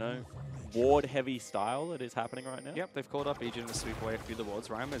 you know, ward-heavy style that is happening right now. Yep, they've called up Ejin to sweep away a few of the wards.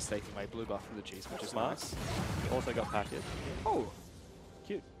 Ryan is taking away blue buff from the Chiefs, which is Smart. nice. Also got package. Oh,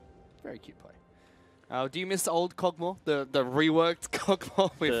 Cute. very cute play. Do you miss old Kog'Maw, the reworked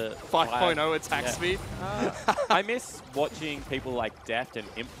Kog'Maw with The 5.0 attack yeah. speed? I miss watching people like Deft and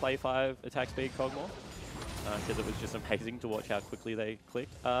Imp play 5 attack speed Kog'Maw because it was just amazing to watch how quickly they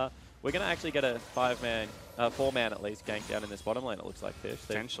clicked. We're going to actually get a 4-man at least gank down in this bottom lane, it looks like, Fish. They've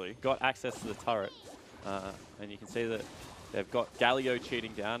Potentially. got access to the turret, and you can see that they've got Galio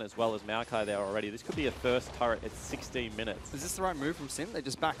cheating down as well as Maokai there already. This could be a first turret at 16 minutes. Is this the right move from Sin? They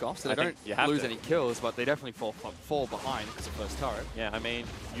just back off, so I they think you don't have lose to. any kills, but they definitely fall behind because of first turret. Yeah, I mean,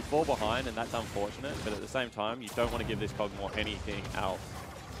 you fall behind, and that's unfortunate, but at the same time, you don't want to give this Kog'Maw anything else.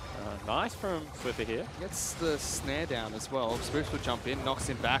 Nice from Swiffer here. Gets the snare down as well. Spooks will jump in, knocks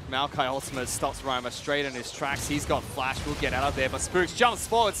him back. Maokai ultimate stops Rhymer straight in his tracks. He's got flash, will get out of there, but Spooks jumps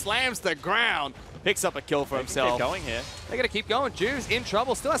forward, slams the ground, picks up a kill for They can himself. get going here. They're going to keep going. Juve's in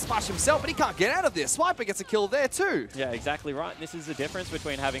trouble, still has flash himself, but he can't get out of this. Swiper gets a kill there too. Yeah, exactly right. And this is the difference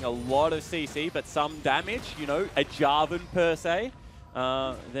between having a lot of CC but some damage, you know, a Jarvan per se,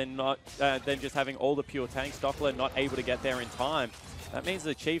 than just having all the pure tanks. Dockler not able to get there in time. That means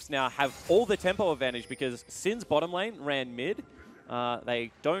the Chiefs now have all the tempo advantage because Sin's bottom lane ran mid.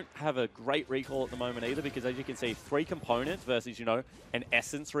 They don't have a great recall at the moment either because, as you can see, 3 components versus, you know, an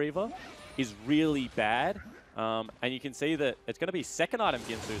Essence Reaver is really bad. And you can see that it's going to be second item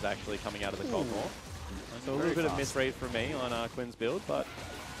Ginsu's actually coming out of the Kog'Maw. So a little bit of misread from me on Quinn's build, but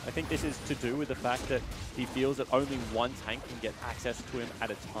I think this is to do with the fact that he feels that only one tank can get access to him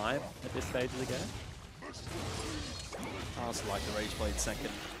at a time at this stage of the game. I also like the Rage Blade second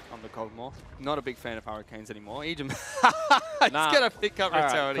on the Kog'Maw. Not a big fan of Hurricanes anymore. Ejim, he's Nah. going to pick up All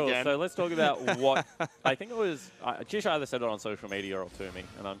Return right, cool. again. So let's talk about what I think it was. Jish either said it on social media or to me,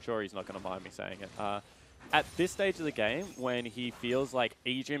 and I'm sure he's not going to mind me saying it. At this stage of the game, when he feels like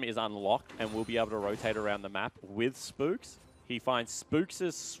Ejim is unlocked and will be able to rotate around the map with Spooks, he finds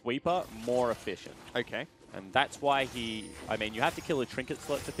Spooks' sweeper more efficient. Okay. And that's why I mean, you have to kill a trinket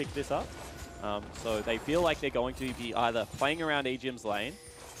slot to pick this up. So they feel like they're going to be either playing around Ejim's lane,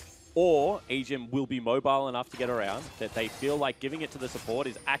 or Ejim will be mobile enough to get around that they feel like giving it to the support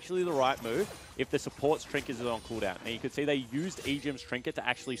is actually the right move if the support's trinket is on cooldown. Now you could see they used Ejim's trinket to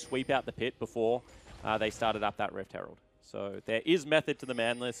actually sweep out the pit before they started up that Rift Herald. So there is method to the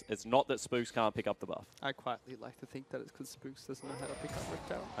madness. It's not that Spooks can't pick up the buff. I quietly like to think that it's because Spooks doesn't know how to pick up Rift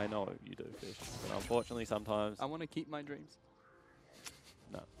Herald. I know you do, Fish. But unfortunately, sometimes... I want to keep my dreams.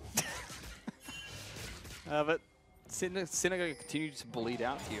 No. But Synagogue continues to bleed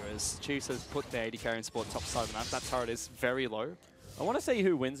out here as Chiefs has put their AD carry and support top side of the map. That turret is very low. I want to see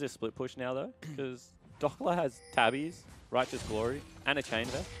who wins this split push now, though, because Dockler has Tabbies, Righteous Glory, and a Chain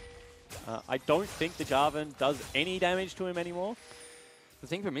Vest. I don't think the Jarvan does any damage to him anymore. The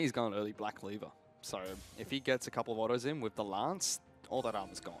thing for me is going early Black Cleaver. So if he gets a couple of autos in with the Lance, all that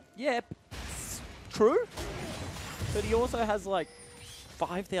armor's gone. Yeah, true. But he also has like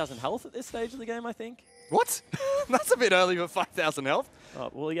 5,000 health at this stage of the game, I think. What? That's a bit early for 5,000 health. Oh,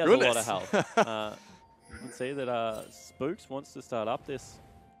 well, he has a lot of health. You can see that Spooks wants to start up this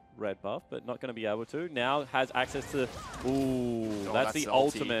red buff, but not going to be able to. Now has access to... Ooh, that's the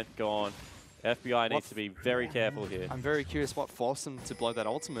ultimate gone. FBI needs to be very careful here. I'm very curious what forced him to blow that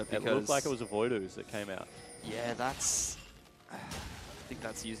ultimate, because... It looked like it was a Voidooz that came out. Yeah, that's... I think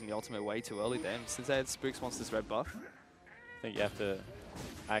that's using the ultimate way too early then. Since Spooks wants this red buff. I think you have to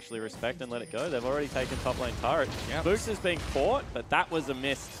actually respect and let it go. They've already taken top lane turret. Yep. Spooks is being caught, but that was a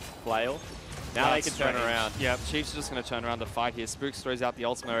missed flail. Now they can turn around. Yeah, Chiefs are just going to turn around to fight here. Spooks throws out the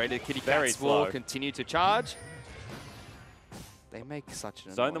ultimate already. The Kitty Very Cats will slow. continue to charge. They make such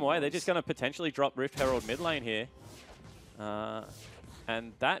an Zone them away. annoying They're just going to potentially drop Rift Herald mid lane here.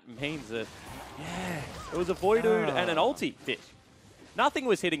 And that means that, yeah, it was a Voidooz and an ulti fish. Nothing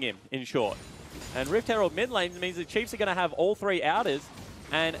was hitting him, in short. And Rift Herald mid lane means the Chiefs are going to have all 3 outers,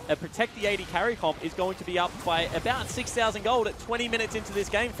 and a Protect the 80 carry comp is going to be up by about 6,000 gold at 20 minutes into this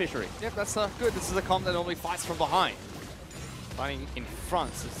game, Fishery. Yep, that's good. This is a comp that normally fights from behind. Fighting in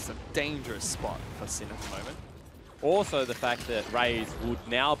front, so this is a dangerous spot for Sin at the moment. Also, the fact that Raze would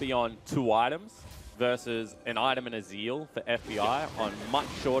now be on 2 items versus an item and a Zeal for FBI on much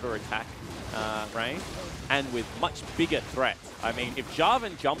shorter attack range and with much bigger threats. I mean, if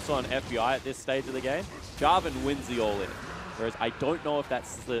Jarvan jumps on FBI at this stage of the game, Jarvan wins the all-in. Whereas I don't know if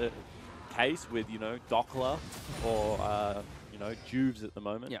that's the case with, you know, Dockler or, you know, Juves at the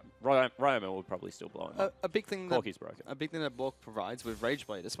moment. Yeah. Ryoma would probably still blow him up. A big thing Corky's broken. A big thing that Bork provides with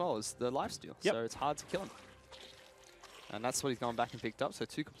Rageblade as well is the lifesteal. Yep. So it's hard to kill him. And that's what he's gone back and picked up. So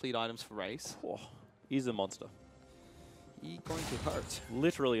 2 complete items for Raze. Oh, he's a monster. He's going to hurt.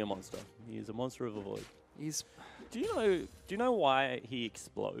 Literally a monster. He is a monster of a void. He's... Do you know why he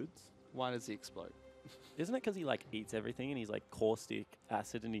explodes? Why does he explode? Isn't it because he like eats everything and he's like caustic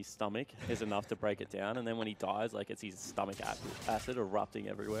acid in his stomach is enough to break it down, and then when he dies, like it's his stomach acid erupting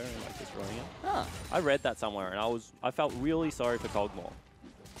everywhere and like destroying it? Ah. I read that somewhere and I felt really sorry for Kog'Maw.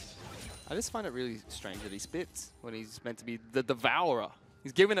 I just find it really strange that he spits when he's meant to be the devourer.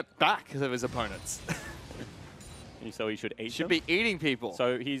 He's giving it back to his opponents. So he should eat Should them? be eating people.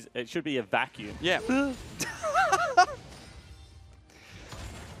 So it should be a vacuum. Yeah.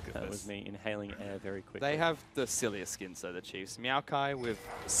 That was me inhaling air very quickly. They have the silliest skins though, the Chiefs. Maokai with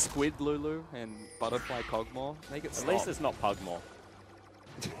Squid Lulu and Butterfly Kog'Maw. They get At least it's not Pugmore.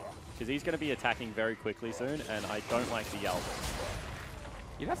 Because he's going to be attacking very quickly soon, and I don't like the Yelp.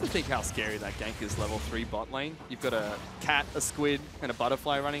 You'd have to think how scary that gank is level 3 bot lane. You've got a cat, a squid, and a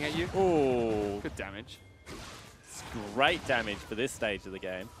butterfly running at you. Ooh. Good damage. It's great damage for this stage of the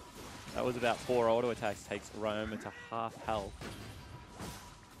game. That was about 4 auto attacks, takes Ryoma to half health.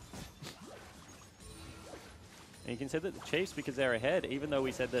 And you can see that the Chiefs, because they're ahead, even though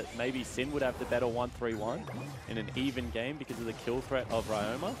we said that maybe Sin would have the better 1-3-1 in an even game because of the kill threat of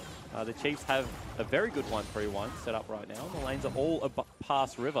Ryoma, the Chiefs have a very good 1-3-1 set up right now. And the lanes are all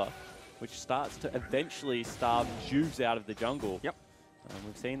past river, which starts to eventually starve Juves out of the jungle. Yep.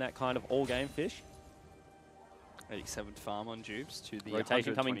 We've seen that kind of all-game fish. 87 farm on Jubes to the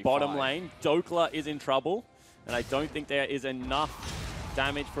Rotation coming 125. bottom lane. Dokla is in trouble, and I don't think there is enough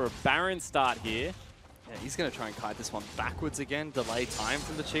damage for a Baron start here. Yeah, he's going to try and kite this one backwards again. Delay time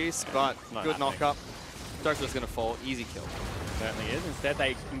from the Chiefs, but good knock-up. Dokla's going to fall. Easy kill. Certainly is. Instead,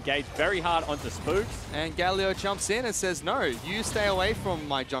 they engage very hard onto Spooks. And Galio jumps in and says, no, you stay away from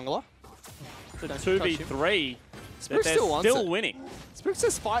my jungler. It's a Don't 2v3 that Spooks they're still wants still it. winning. Spooks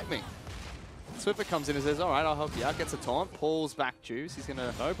says, fight me. Swiffer comes in and says, all right, I'll help you out. Gets a taunt, pulls back Juice. He's going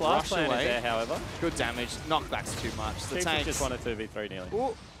to No rush blast plan is away. there, however. Good damage. Knockback's too much. The Chiefs have tanks. just won a 2v3 nearly.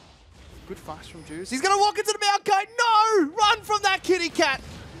 Ooh. Good fast from Juice. He's going to walk into the Maokai. No! Run from that kitty cat.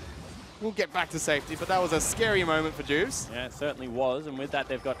 We'll get back to safety, but that was a scary moment for Juice. Yeah, it certainly was. And with that,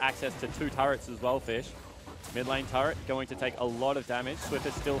 they've got access to 2 turrets as well, Fish. Mid lane turret going to take a lot of damage.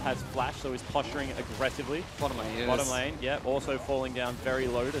 Swiffer still has flash, so he's posturing aggressively. Bottom lane, yes. Bottom lane, yeah. Also falling down very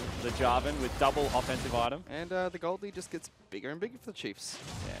low to the Jarvan with double offensive item. And the gold lead just gets bigger and bigger for the Chiefs.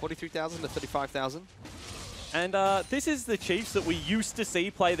 Yeah. 43,000 to 35,000. And this is the Chiefs that we used to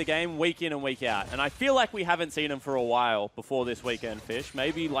see play the game week in and week out. And I feel like we haven't seen them for a while before this weekend, Fish.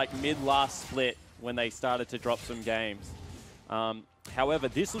 Maybe like mid-last split when they started to drop some games. However,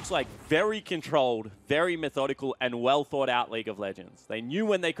 this looks like very controlled, very methodical, and well thought out League of Legends. They knew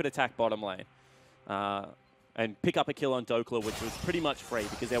when they could attack bottom lane. and pick up a kill on Dokla, which was pretty much free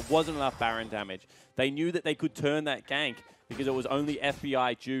because there wasn't enough Baron damage. They knew that they could turn that gank because it was only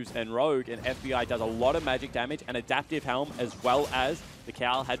FBI, Juice, and Rogue, and FBI does a lot of magic damage, and Adaptive Helm as well as the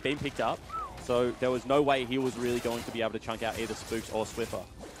Cowl had been picked up. So there was no way he was really going to be able to chunk out either Spooks or Swiffer.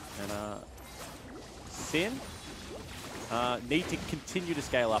 And Sin need to continue to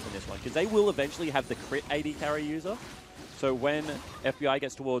scale up in this one because they will eventually have the crit AD carry user. So when FBI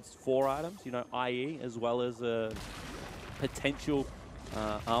gets towards 4 items, you know, IE as well as a potential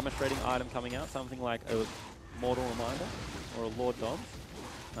armor shredding item coming out, something like a Mortal Reminder or a Lord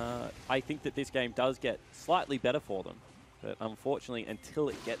Doms, I think that this game does get slightly better for them. But unfortunately, until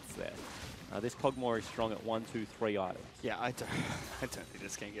it gets there, this Kog'Maw is strong at 1, 2, 3 items. Yeah, I don't think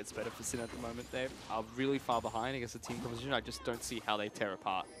this game gets better for Sin at the moment. They are really far behind against the team composition. I just don't see how they tear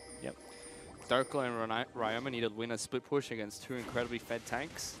apart. Yep. Dokla and Ryoma need to win a split push against 2 incredibly fed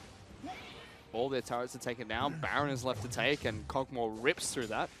tanks. All their turrets are taken down. Baron is left to take, and Kog'Maw rips through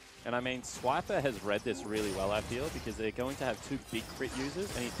that. And I mean, Swiper has read this really well, I feel, because they're going to have 2 big crit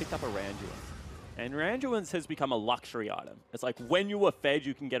users, and he picked up a Randuin. And Randuin's has become a luxury item. It's like when you were fed,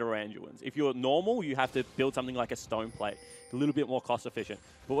 you can get a Randuin's. If you're normal, you have to build something like a Stone Plate. A little bit more cost efficient.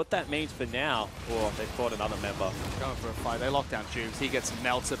 But what that means for now, they've caught another member. Going for a fight. They lock down Jubes. He gets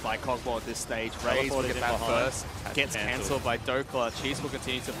melted by Kog'Maw at this stage. Raze will get that first. Gets cancelled by Dokla. Chiefs will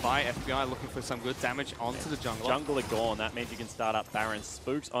continue to fight. FBI looking for some good damage onto the jungler. Jungler gone. That means you can start up Baron.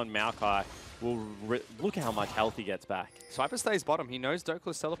 Spooks on Maokai. Look at how much health he gets back. Swiper stays bottom. He knows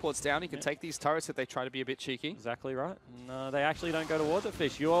Dokla's teleports down. He can take these turrets if they try to be a bit cheeky. Exactly right. No, they actually don't go towards it,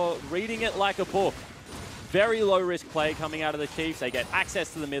 Fish. You're reading it like a book. Very low-risk play coming out of the Chiefs. They get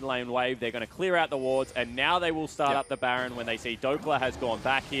access to the mid lane wave. They're going to clear out the wards, and now they will start up the Baron when they see Dokla has gone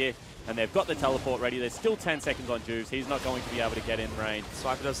back here, and they've got the teleport ready. There's still 10 seconds on Juice. He's not going to be able to get in range.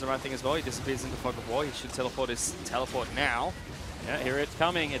 Swiper does the right thing as well. He disappears into Fog of War. He should teleport his teleport now. Yeah, here it's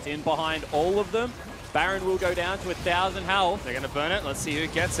coming. It's in behind all of them. Baron will go down to 1,000 health. They're going to burn it. Let's see who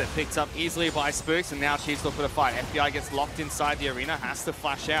gets it. Picked up easily by Spooks, and now Chiefs look for the fight. FBI gets locked inside the arena, has to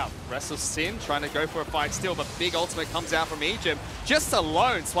flash out. Restless Sin trying to go for a fight still, but big ultimate comes out from Egypt. Just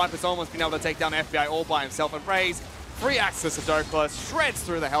alone, Swiper's almost been able to take down FBI all by himself, and Raze, free access to Dokla, shreds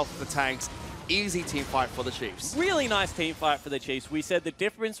through the health of the tanks. Easy team fight for the Chiefs. Really nice team fight for the Chiefs. We said the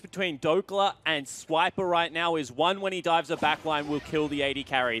difference between Dokla and Swiper right now is one, when he dives a backline, will kill the AD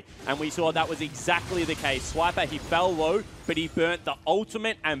carry. And we saw that was exactly the case. Swiper, he fell low, but he burnt the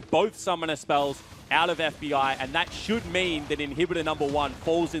ultimate and both summoner spells out of FBI, and that should mean that inhibitor number 1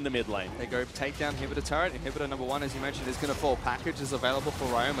 falls in the mid lane. They go take down inhibitor turret. Inhibitor number 1, as you mentioned, is going to fall. Package is available for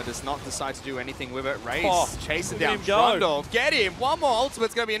Ryoma. Does not decide to do anything with it. Raze chasing down Trundle. Get him. One more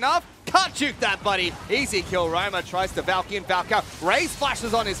ultimate's going to be enough. Can't juke that, buddy. Easy kill. Ryoma tries to Valk in, Valk out. Raze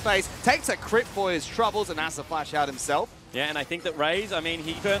flashes on his face, takes a crit for his troubles, and has to flash out himself. Yeah, and I think that Raze, I mean,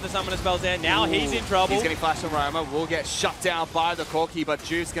 he burned the summoner spells there. Now he's in trouble. He's getting flashed on Ryoma. Will get shut down by the Corki, but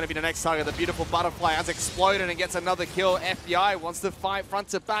Juice going to be the next target. The beautiful butterfly has exploded and gets another kill. FBI wants to fight front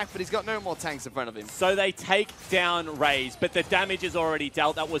to back, but he's got no more tanks in front of him. So they take down Raze, but the damage is already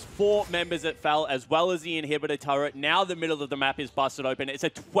dealt. That was 4 members that fell, as well as the inhibitor turret. Now the middle of the map is busted open. It's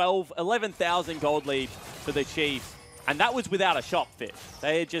a 11,000 gold lead for the Chiefs. And that was without a shop fit.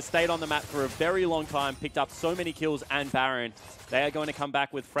 They had just stayed on the map for a very long time, picked up so many kills and Baron. They are going to come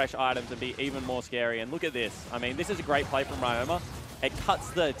back with fresh items and be even more scary. And look at this. I mean, this is a great play from Ryoma. It cuts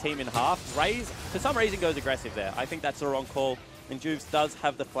the team in half. Raze, for some reason, goes aggressive there. I think that's the wrong call. And Juves does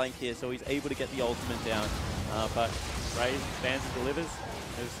have the flank here, so he's able to get the ultimate down. But Raze stands and delivers.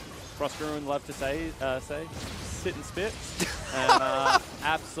 As Frostruin love to say, sit and spit. And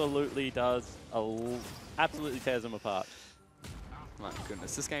absolutely does absolutely tears them apart. My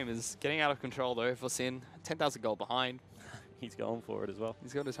goodness, this game is getting out of control though for Sin. 10,000 gold behind. He's going for it as well.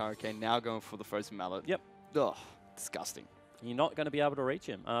 He's got his Hurricane, now going for the Frozen Mallet. Yep. Ugh, disgusting. You're not going to be able to reach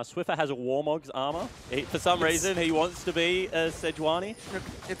him. Swiffer has a Warmog's armor. For some reason, he wants to be a Sejuani.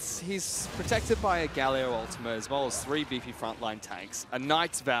 He's protected by a Galio Ultima, as well as 3 beefy frontline tanks, a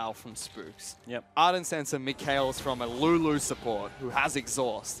Knight's Vow from Spooks, Yep. Ardent Sense and Mikhail's from a Lulu support who has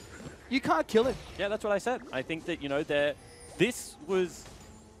Exhaust. You can't kill him. Yeah, that's what I said. I think that, you know, this was...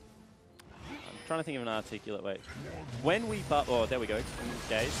 I'm trying to think of an articulate way. When we... Oh, there we go.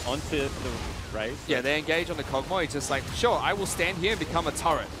 Engage onto the Raze. Yeah, they engage on the Kog'Maw. He's just like, sure, I will stand here and become a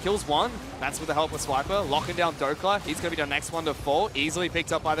turret. Kills 1. That's with the help of Swiper. Locking down Dokla. He's going to be the next one to fall. Easily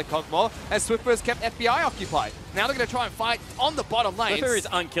picked up by the Kog'Maw. And Swiffer has kept FBI occupied. Now they're going to try and fight on the bottom lane. Flipper is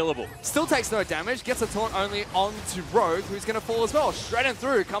unkillable. Still takes no damage, gets a taunt only onto Rogue, who's going to fall as well. Shredding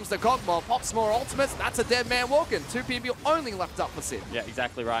through comes the Kog'Maw, pops more ultimates, that's a dead man walking. 2 people only left up for Sin. Yeah,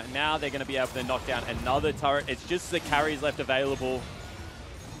 exactly right. Now they're going to be able to knock down another turret. It's just the carries left available.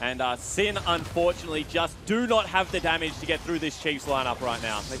 And Sin, unfortunately, just do not have the damage to get through this Chiefs lineup right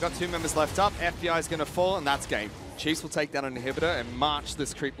now. They've got 2 members left up. FBI is going to fall, and that's game. Chiefs will take down an inhibitor and march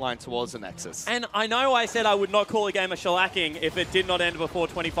this creep line towards the Nexus. And I know I said I would not call a game a shellacking if it did not end before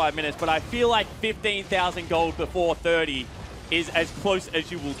 25 minutes, but I feel like 15,000 gold before 30 is as close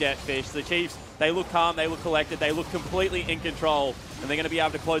as you will get, Fish. The Chiefs, they look calm, they look collected, they look completely in control, and they're going to be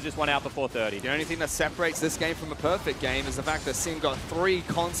able to close this one out before 30. The only thing that separates this game from a perfect game is the fact that Sin got 3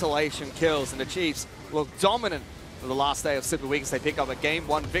 consolation kills, and the Chiefs look dominant for the last day of Super Week as they pick up a Game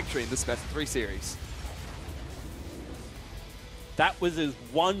 1 victory in this best of 3 series. That was as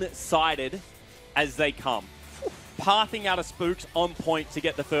one-sided as they come. Pathing out of Spooks on point to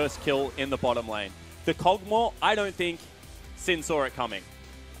get the first kill in the bottom lane. The Kog'Maw, I don't think Sin saw it coming.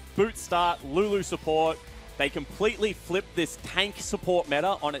 Boot start, Lulu support. They completely flip this tank support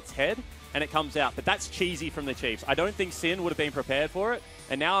meta on its head, and it comes out. But that's cheesy from the Chiefs. I don't think Sin would have been prepared for it.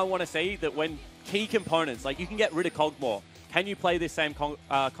 And now I want to see that when key components, like you can get rid of Kog'Maw, can you play this same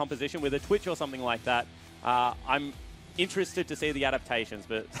composition with a Twitch or something like that? I'm interested to see the adaptations,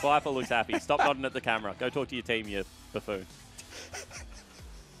 but Slifer looks happy. Stop nodding at the camera. Go talk to your team, you buffoon.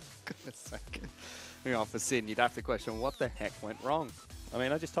 Goodness sake. Hang on, for Sin, you'd have to question what the heck went wrong. I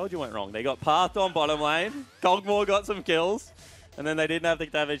mean, I just told you went wrong. They got pathed on bottom lane. Kog'Maw got some kills, and then they didn't have the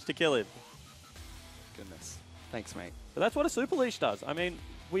damage to kill him. Goodness. Thanks, mate. But that's what a Super Leash does. I mean,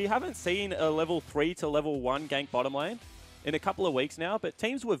 we haven't seen a level 3 to level 1 gank bottom lane in a couple of weeks now, but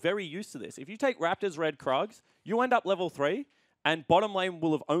teams were very used to this. If you take Raptors Red Krugs, you end up level 3, and bottom lane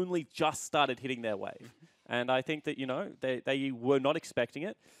will have only just started hitting their wave. And I think that, you know, they were not expecting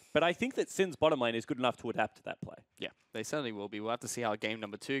it. But I think that Sin's bottom lane is good enough to adapt to that play. Yeah, they certainly will be. We'll have to see how game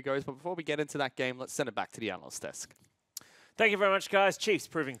number 2 goes. But before we get into that game, let's send it back to the analyst desk. Thank you very much, guys. Chiefs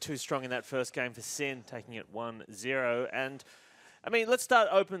proving too strong in that first game for Sin, taking it 1-0. And, I mean, let's start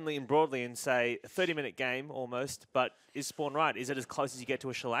openly and broadly and say a 30-minute game almost, but is Spawn right? Is it as close as you get to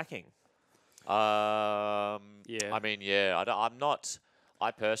a shellacking? Yeah. I mean, yeah. I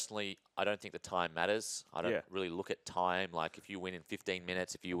personally, I don't think the time matters. I don't really look at time. Like, if you win in 15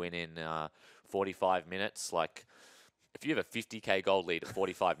 minutes, if you win in 45 minutes, like, if you have a 50k gold lead at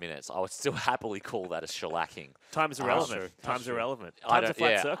 45 minutes, I would still happily call that a shellacking. Time's irrelevant. Time's irrelevant. Time's a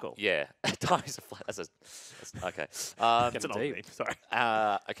flat circle. Yeah, time's a flat. That's okay. It's an old meme, sorry.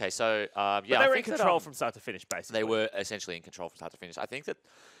 Okay, so but they were in control from start to finish, basically. They were essentially in control from start to finish. I think that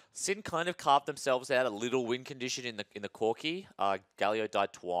Sin kind of carved themselves out a little win condition in the Corki. Galio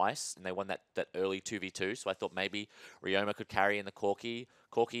died twice, and they won that early 2v2. So I thought maybe Ryoma could carry in the Corki.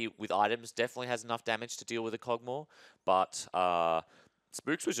 Corki with items definitely has enough damage to deal with the Kog'Maw, but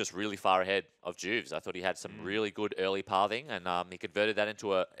Spooks was just really far ahead of Juves. I thought he had some really good early pathing, and he converted that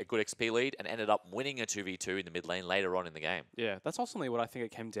into a good XP lead and ended up winning a 2v2 in the mid lane later on in the game. Yeah, that's ultimately what I think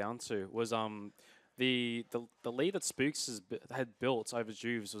it came down to was the lead that Spooks had built over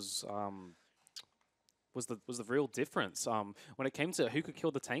Juves was the real difference. When it came to who could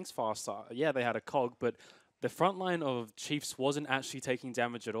kill the tanks faster, yeah, they had a Cog, but the front line of Chiefs wasn't actually taking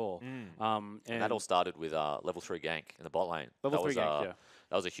damage at all. And that all started with level 3 gank in the bot lane. Level 3 gank, yeah.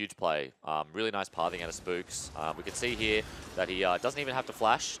 That was a huge play. Really nice pathing out of Spooks. We can see here that he doesn't even have to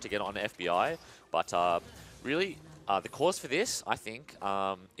flash to get on FBI, but really the cause for this, I think,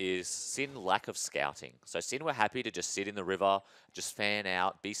 is Sin lack of scouting. So Sin were happy to just sit in the river, just fan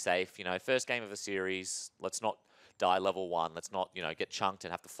out, be safe. You know, first game of a series, let's not die level 1. Let's not, you know, get chunked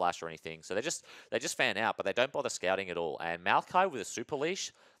and have to flash or anything. So they just fan out, but they don't bother scouting at all. And Maokai with a super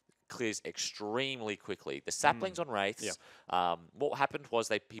leash clears extremely quickly. The saplings on Wraiths, what happened was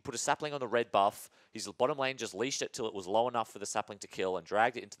he put a sapling on the red buff. His bottom lane just leashed it till it was low enough for the sapling to kill and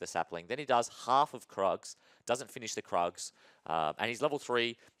dragged it into the sapling. Then he does half of Krugs, doesn't finish the Krugs, and he's level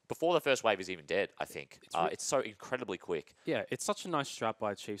 3 before the first wave is even dead, I think. It's so incredibly quick. Yeah, it's such a nice strat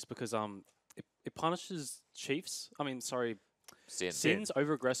by Chiefs because it punishes Chiefs. I mean, sorry, Sin's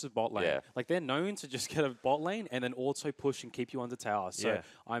over-aggressive bot lane. Yeah. Like, they're known to just get a bot lane and then auto push and keep you under tower. So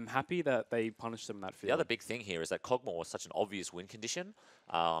I'm happy that they punished them in that field. The other big thing here is that Kog'Maw was such an obvious win condition,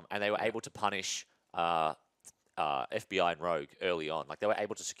 and they were able to punish FBI and Rogue early on. Like, they were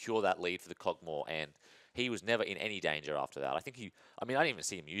able to secure that lead for the Kog'Maw, and he was never in any danger after that. I think I didn't even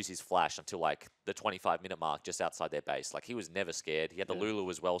see him use his flash until like the 25-minute mark just outside their base. Like, he was never scared. He had the Lulu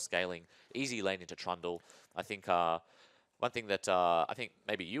as well scaling. Easy lane into Trundle. I think One thing that I think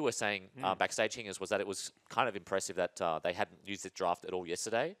maybe you were saying backstage, Hingers, was that it was kind of impressive that they hadn't used this draft at all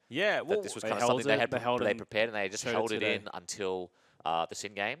yesterday. Yeah, well, That this was they kind of held something it, they held it they and prepared, and they just showed it held it today. in until the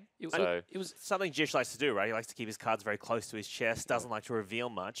Sin game. It was something Jish likes to do, right? He likes to keep his cards very close to his chest, doesn't like to reveal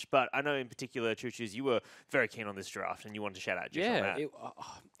much. But I know in particular, Choo Choos, you were very keen on this draft and you wanted to shout out Jish on that.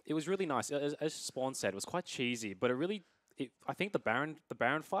 it was really nice. As Spawn said, it was quite cheesy, but it really. I think the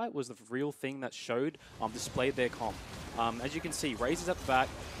Baron fight was the real thing that showed, displayed their comp. As you can see, Raze is at the back,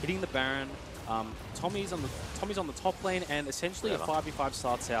 hitting the Baron. Tommy's on the top lane, and essentially a 5v5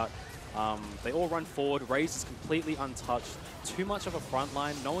 starts out. They all run forward. Raze is completely untouched. Too much of a front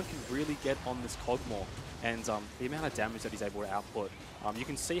line. No one can really get on this Kog'Maw, and the amount of damage that he's able to output. You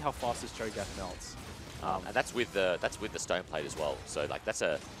can see how fast this Cho'Gath melts. And that's with the stone plate as well. So like that's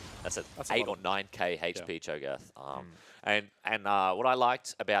a 8 or 9k HP Cho'Gath. And what I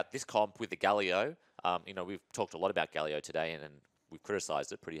liked about this comp with the Galio, you know, we've talked a lot about Galio today, and we've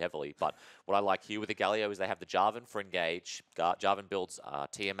criticized it pretty heavily. But what I like here with the Galio is they have the Jarvan for engage. Jarvan builds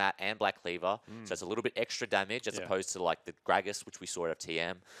Tiamat and Black Cleaver, so it's a little bit extra damage as opposed to like the Gragas, which we saw at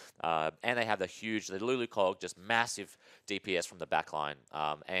TM. And they have the Lulu Cog, just massive DPS from the backline.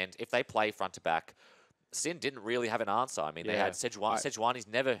 And if they play front to back, Sin didn't really have an answer. I mean, they had Sejuani.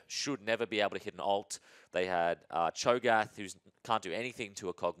 Sejuani's should never be able to hit an ult. They had Cho'Gath, who can't do anything to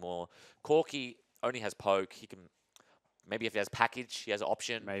a Kog'Maw. Corki only has poke. He can maybe if he has package, he has an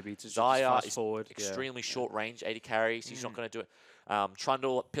option. Maybe to Xayah is forward. extremely short range, 80 carries. He's not going to do it.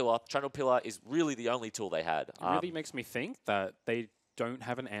 Trundle Pillar is really the only tool they had. It really makes me think that they don't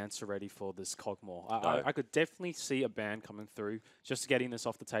have an answer ready for this Kog'Maw. No. I could definitely see a ban coming through just getting this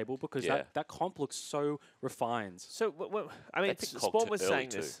off the table because that comp looks so refined. So, I mean, picked Spawn Cog was too saying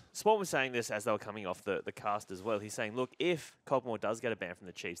early this. Spawn was saying this as they were coming off the cast as well. He's saying, look, if Kog'Maw does get a ban from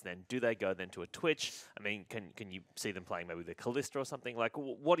the Chiefs, then do they go then to a Twitch? I mean, can you see them playing maybe the Kalista or something? Like,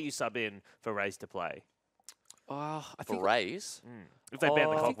 what do you sub in for Raze to play? I for think Raze. If they ban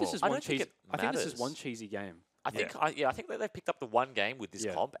the I Kog'Maw. think this is I one don't think cheesy. it I think this is matters. one cheesy game. I think I think that they've picked up the one game with this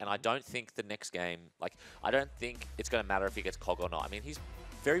Yeah. comp, and I don't think the next game, like, I don't think it's going to matter if he gets Cog or not. I mean, he's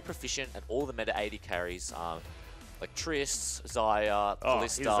very proficient at all the meta 80 carries, like Triss, Xayah,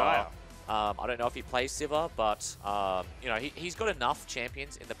 he's Kalista. Xayah. I don't know if he plays Sivir, but you know, he's got enough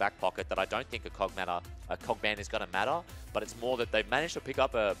champions in the back pocket that I don't think a Cog ban is going to matter. But it's more that they've managed to pick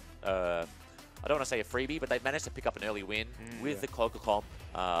up I don't want to say a freebie, but they've managed to pick up an early win with the Cog comp.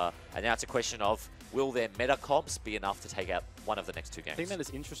 And now it's a question of, will their meta comps be enough to take out one of the next two games? The thing that is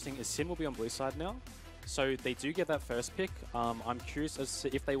interesting is Sin will be on blue side now. So they do get that first pick. I'm curious as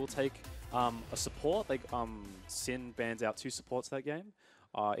to if they will take a support. Sin bans out 2 supports that game.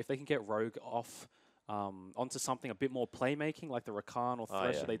 If they can get Rogue off onto something a bit more playmaking, like the Rakan or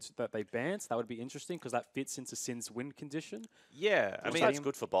Thresh that they banned, that would be interesting because that fits into Sin's win condition. Yeah, I I mean, mean, that's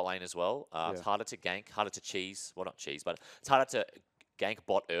good for bot lane as well. It's harder to gank, harder to cheese. Well, not cheese, but it's harder to gank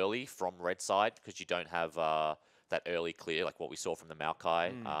bot early from red side because you don't have that early clear, like what we saw from the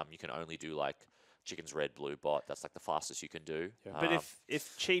Maokai. You can only do like Chicken's red, blue bot. That's like the fastest you can do. Yeah. but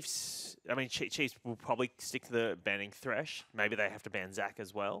if Chiefs, I mean, Chiefs will probably stick to the banning Thresh. Maybe they have to ban Zac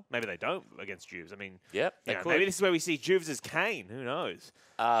as well. Maybe they don't against Juves. I mean, Yep, they you know, could. maybe this is where we see Juves as Kane. Who knows?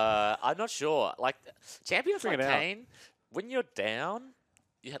 I'm not sure. Like champions Bring like it out. Kane, when you're down,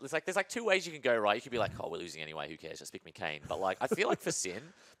 there's like 2 ways you can go, right? You could be like, oh, we're losing anyway. Who cares? Just pick me Kane. But like, I feel like for Sin,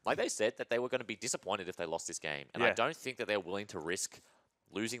 like they said that they were going to be disappointed if they lost this game, and I don't think that they're willing to risk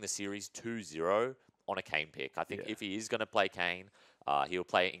losing the series 2-0 on a Kane pick. I think if he is going to play Kane, he'll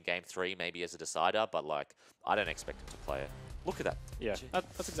play it in game 3, maybe as a decider. But like, I don't expect him to play it. Look at that. Yeah,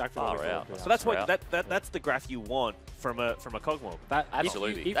 that's exactly Far what we out. thought. So that's what that's the graph you want from a Kog'Maw. That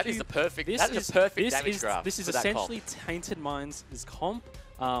Absolutely. That is the perfect. This That is the perfect damage graph. This is for that comp. essentially Tainted Minds' comp,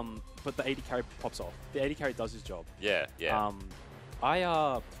 but the 80 carry pops off. The 80 carry does his job. Yeah, yeah.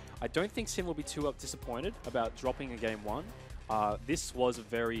 I don't think Sin will be too disappointed about dropping a game 1. This was a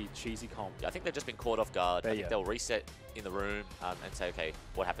very cheesy comp. I think they've just been caught off guard. I think Yeah. they'll reset in the room and say, okay,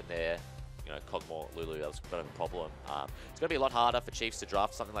 what happened there? You know, Kog'Maw, Lulu, that was a bit of a problem. It's going to be a lot harder for Chiefs to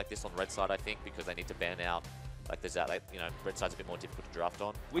draft something like this on red side, I think, because they need to ban out. Like there's that, like, you know, red side's a bit more difficult to draft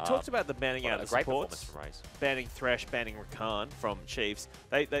on. We talked about the banning out a of great supports, performance from Raze. banning Thresh, banning Rakan from Chiefs.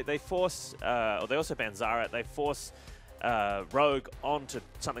 They force, or they also ban Zara. They force Rogue onto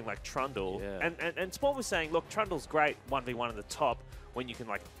something like Trundle. Yeah. And Spawn was saying, look, Trundle's great 1v1 at the top when you can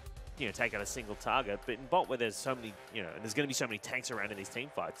like, you know, take out a single target. But in bot where there's so many, you know, and there's going to be so many tanks around in these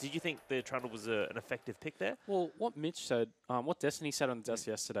team fights, did you think the Trundle was an effective pick there? Well, what Mitch said, what Destiny said on Des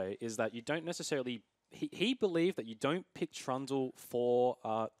yesterday is that you don't necessarily he believed that you don't pick Trundle for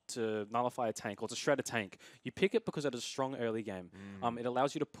to nullify a tank or to shred a tank. You pick it because it is a strong early game. It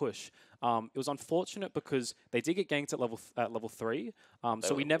allows you to push. It was unfortunate because they did get ganked at level 3.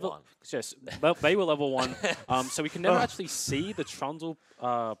 So we never. Yes, they were level 1. So we can never actually see the Trundle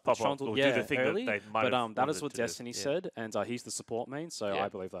Trundle do the thing early. that they might have That is wanted what to do. Destiny said, and he's the support main. So Yeah. I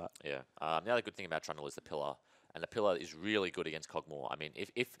believe that. Yeah. The other good thing about Trundle is the pillar, and the pillar is really good against Cogmore. I mean,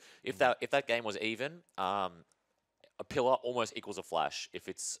 if that game was even, a pillar almost equals a flash if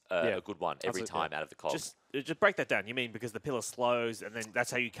it's a good one every time out of the cog. Just break that down. You mean because the pillar slows, and then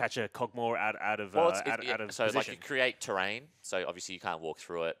that's how you catch a Cogmore out of so position. like you create terrain, so obviously you can't walk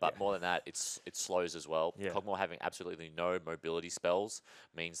through it, but more than that, it slows as well. Yeah. Cogmore having absolutely no mobility spells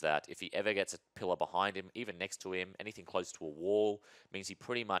means that if he ever gets a pillar behind him, even next to him, anything close to a wall, means he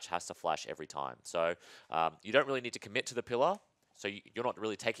pretty much has to flash every time. So you don't really need to commit to the pillar. So you're not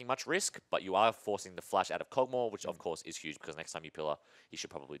really taking much risk, but you are forcing the flash out of Cogmore, which of course is huge because next time you pillar, he should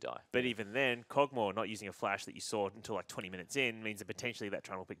probably die. But even then, Cogmore not using a flash that you saw until like 20 minutes in means that potentially that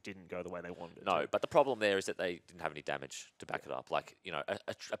Trundle pick didn't go the way they wanted it No, to. but the problem there is that they didn't have any damage to back it up. Like,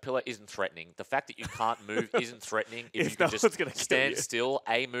 a pillar isn't threatening. The fact that you can't move isn't threatening if you no can one's gonna just kill stand you. still,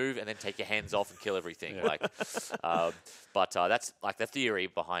 move, and then take your hands off and kill everything. But that's like the theory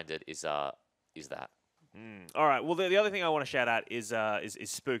behind it is that. All right. Well, the other thing I want to shout out is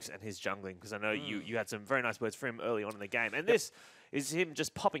Spooks and his jungling, because I know you had some very nice words for him early on in the game, and this is him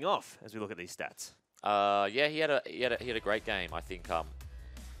just popping off as we look at these stats. Yeah, he had a great game. I think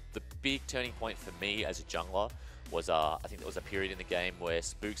the big turning point for me as a jungler was I think there was a period in the game where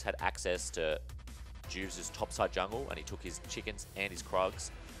Spooks had access to Juves' topside jungle, and he took his chickens and his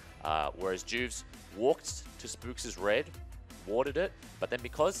Krugs, whereas Juves walked to Spooks' red, warded it, but then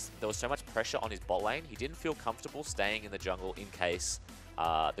because there was so much pressure on his bot lane, he didn't feel comfortable staying in the jungle in case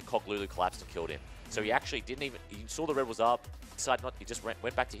the Cog Lulu collapsed and killed him. So he actually didn't even, he saw the red was up, decided not, he just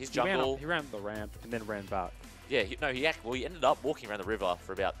went back to his jungle. He ran the ramp and then ran back. Yeah, he ended up walking around the river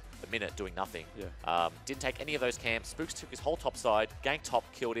for about a minute doing nothing. Yeah. Didn't take any of those camps. Spooks took his whole top side, ganked top,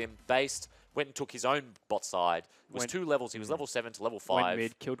 killed him, based, went and took his own bot side. It was 2 levels. He was level 7 to level 5. Went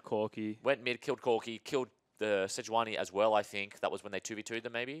mid, killed Corki. Went mid, killed Corki, killed the Sejuani as well, I think. That was when they 2v2'd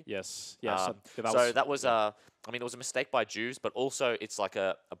them, maybe? Yes. Yeah. That was I mean, it was a mistake by Juves, but also it's like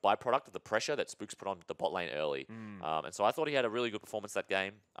a byproduct of the pressure that Spooks put on the bot lane early. And so I thought he had a really good performance that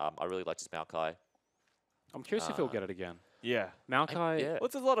game. I really liked his Maokai. I'm curious if he'll get it again. Yeah. Maokai. Yeah. Well,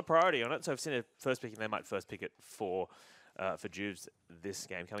 there's a lot of priority on it, so I've seen it first picking. They might first pick it for Juves this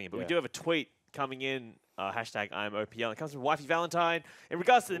game coming in. But we do have a tweet coming in, hashtag IamOPL. It comes from Wifey Valentine. In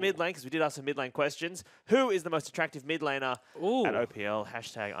regards to the mid lane, because we did ask some mid lane questions, who is the most attractive mid laner at OPL?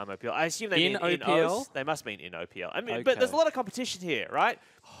 Hashtag IamOPL. I assume they mean in OPL? OS. They must mean in OPL. I mean, but there's a lot of competition here, right?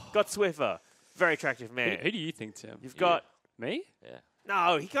 Got Swiffer, very attractive man. Who do you think, Tim? You've got me? Yeah.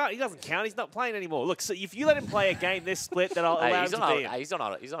 no, he can't. He doesn't count. He's not playing anymore. Look, so if you let him play a game this split, then I'll allow him to be in. He's on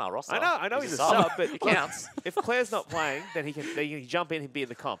our roster. I know he's a sub, but he counts. If Claire's not playing, then he can jump in and be in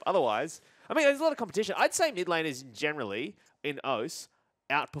the comp. Otherwise, I mean, there's a lot of competition. I'd say mid laners generally in OS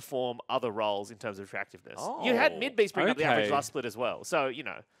outperform other roles in terms of attractive-ness. You had mid beast bring up the average last split as well, so you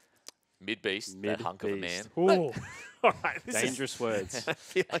know. Mid beast, that hunk of a man. Ooh. All right, Dangerous words. I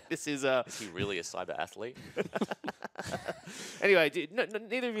feel like this is Is he really a cyber athlete? Anyway,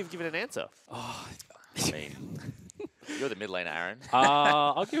 neither of you have given an answer. I mean, you're the mid laner, Aaron.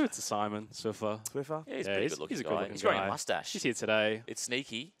 I'll give it to Simon Swiffer. Swiffer? Yeah, he's a pretty good looking he's a guy. good-looking He's growing guy. a mustache. He's here today. It's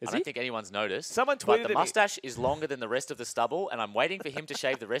sneaky. Is I don't he? think anyone's noticed. Someone but tweeted the at me. mustache is longer than the rest of the stubble, and I'm waiting for him to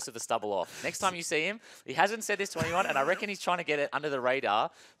shave the rest of the stubble off. Next time you see him, he hasn't said this to anyone, and I reckon he's trying to get it under the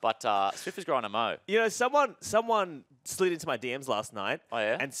radar, but Swiffer's growing a mo. You know, someone slid into my DMs last night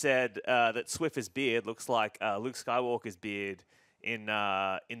and said that Swiffer's beard looks like Luke Skywalker's beard in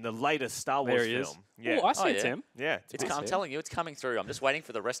the latest Star Wars There he is. film. Yeah. Oh, I see Oh, it, yeah. Tim. Yeah, I'm telling you, it's coming through. I'm just waiting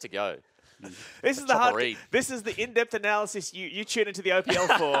for the rest to go. this is the Chopper hard. Reed. This is the in-depth analysis you tune into the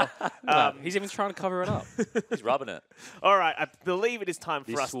OPL for. He's even trying to cover it up. He's rubbing it. All right, I believe it is time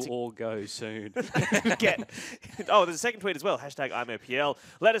for This us will to all go soon. get. Oh, there's a second tweet as well. Hashtag IamOPL.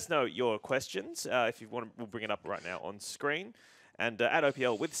 Let us know your questions if you want. We'll bring it up right now on screen. And at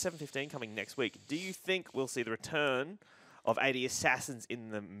OPL with 7:15 coming next week, do you think we'll see the return of 80 assassins in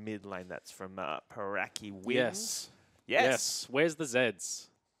the mid lane? That's from Paraki Wins. Yes. Where's the Zeds?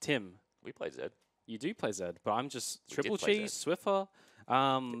 Tim, We played Zed. you do play Zed, but I'm just We Triple did play Cheese, Swiffer.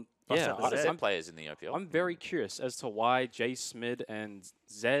 Yeah, Lots of Zed players in the OPL. I'm very curious as to why Jay Smid and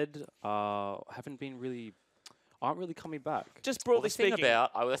Zed aren't really coming back. Just Well, broadly the thing speaking.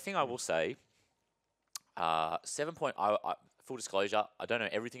 about the thing I will say, 7. For full disclosure, I don't know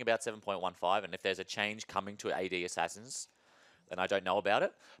everything about 7.15, and if there's a change coming to AD Assassins, then I don't know about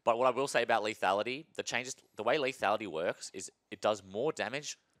it. But what I will say about lethality, the way lethality works is it does more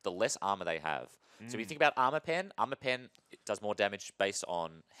damage the less armor they have. So if you think about Armor Pen it does more damage based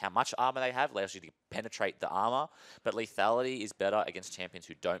on how much armor they have, allows you to penetrate the armor, but lethality is better against champions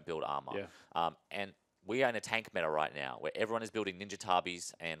who don't build armor. Yeah. And we are in a tank meta right now where everyone is building Ninja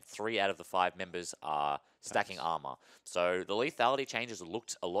Tabis and 3 out of the 5 members are stacking armor. So the lethality changes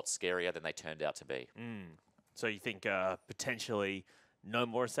looked a lot scarier than they turned out to be. So you think potentially no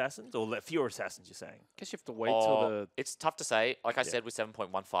more assassins or fewer assassins, you're saying? Guess you have to wait till the... It's tough to say. Like I said, with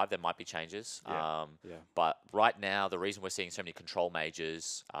 7.15, there might be changes. Yeah. But right now, the reason we're seeing so many control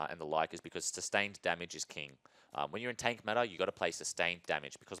mages and the like is because sustained damage is king. When you're in tank meta, you got to play sustained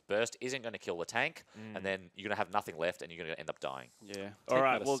damage because burst isn't going to kill the tank, and then you're going to have nothing left, and you're going to end up dying. Yeah. All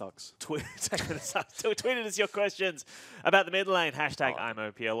right, well, sucks. tweet us your questions about the mid lane, hashtag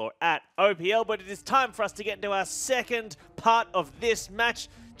I'mOPL or at OPL. But it is time for us to get into our second part of this match,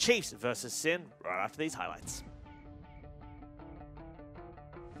 Chiefs versus Sin, right after these highlights.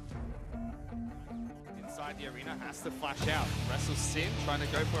 Inside the arena, has to flash out. Wrestles Sin, trying to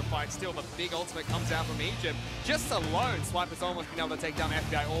go for a fight still, but big ultimate comes out from Egypt. Just alone, Swiper's almost been able to take down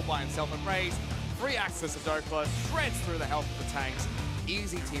FBI all by himself, and Raze, free access to Dokla, shreds through the health of the tanks.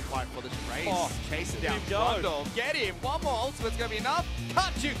 Easy team fight for this Raze. Chasing down Trundle. Get him. One more ultimate's going to be enough.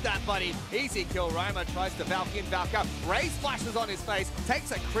 Can't juke that, buddy. Easy kill. Roma tries to Valky and Valka. Raze flashes on his face.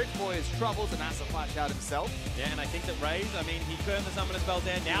 Takes a crit for his troubles, and has to flash out himself. Yeah, and I think that Raze, I mean, he turned the summoner spell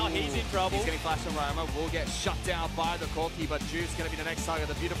down. Now he's in trouble. He's getting flashed on Roma. Will get shut down by the Corki, but Juice going to be the next target.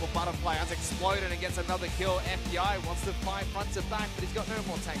 The beautiful butterfly has exploded and gets another kill. FBI wants to fight front to back, but he's got no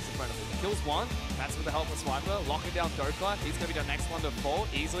more tanks in front of him. He kills one. That's with the help of Swiper. Locking down Dokla. He's going to be the next one to fall.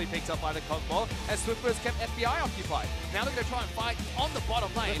 Easily picked up by the Cockball, as Swiffer has kept FBI occupied. Now they're going to try and fight on the bottom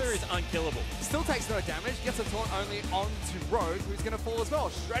lane. Swiffer is unkillable. Still takes no damage, gets a taunt only onto Rogue, who's going to fall as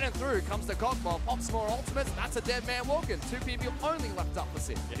well. Shredding through comes the Cockball, pops more ultimates, that's a dead man walking. 2 people only left up for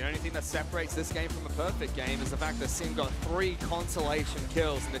Sin. The only thing that separates this game from a perfect game is the fact that Sin got 3 consolation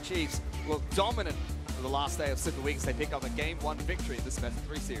kills, and the Chiefs were dominant for the last day of Super Weeks. They pick up a Game 1 victory in this Best of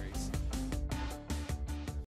 3 series.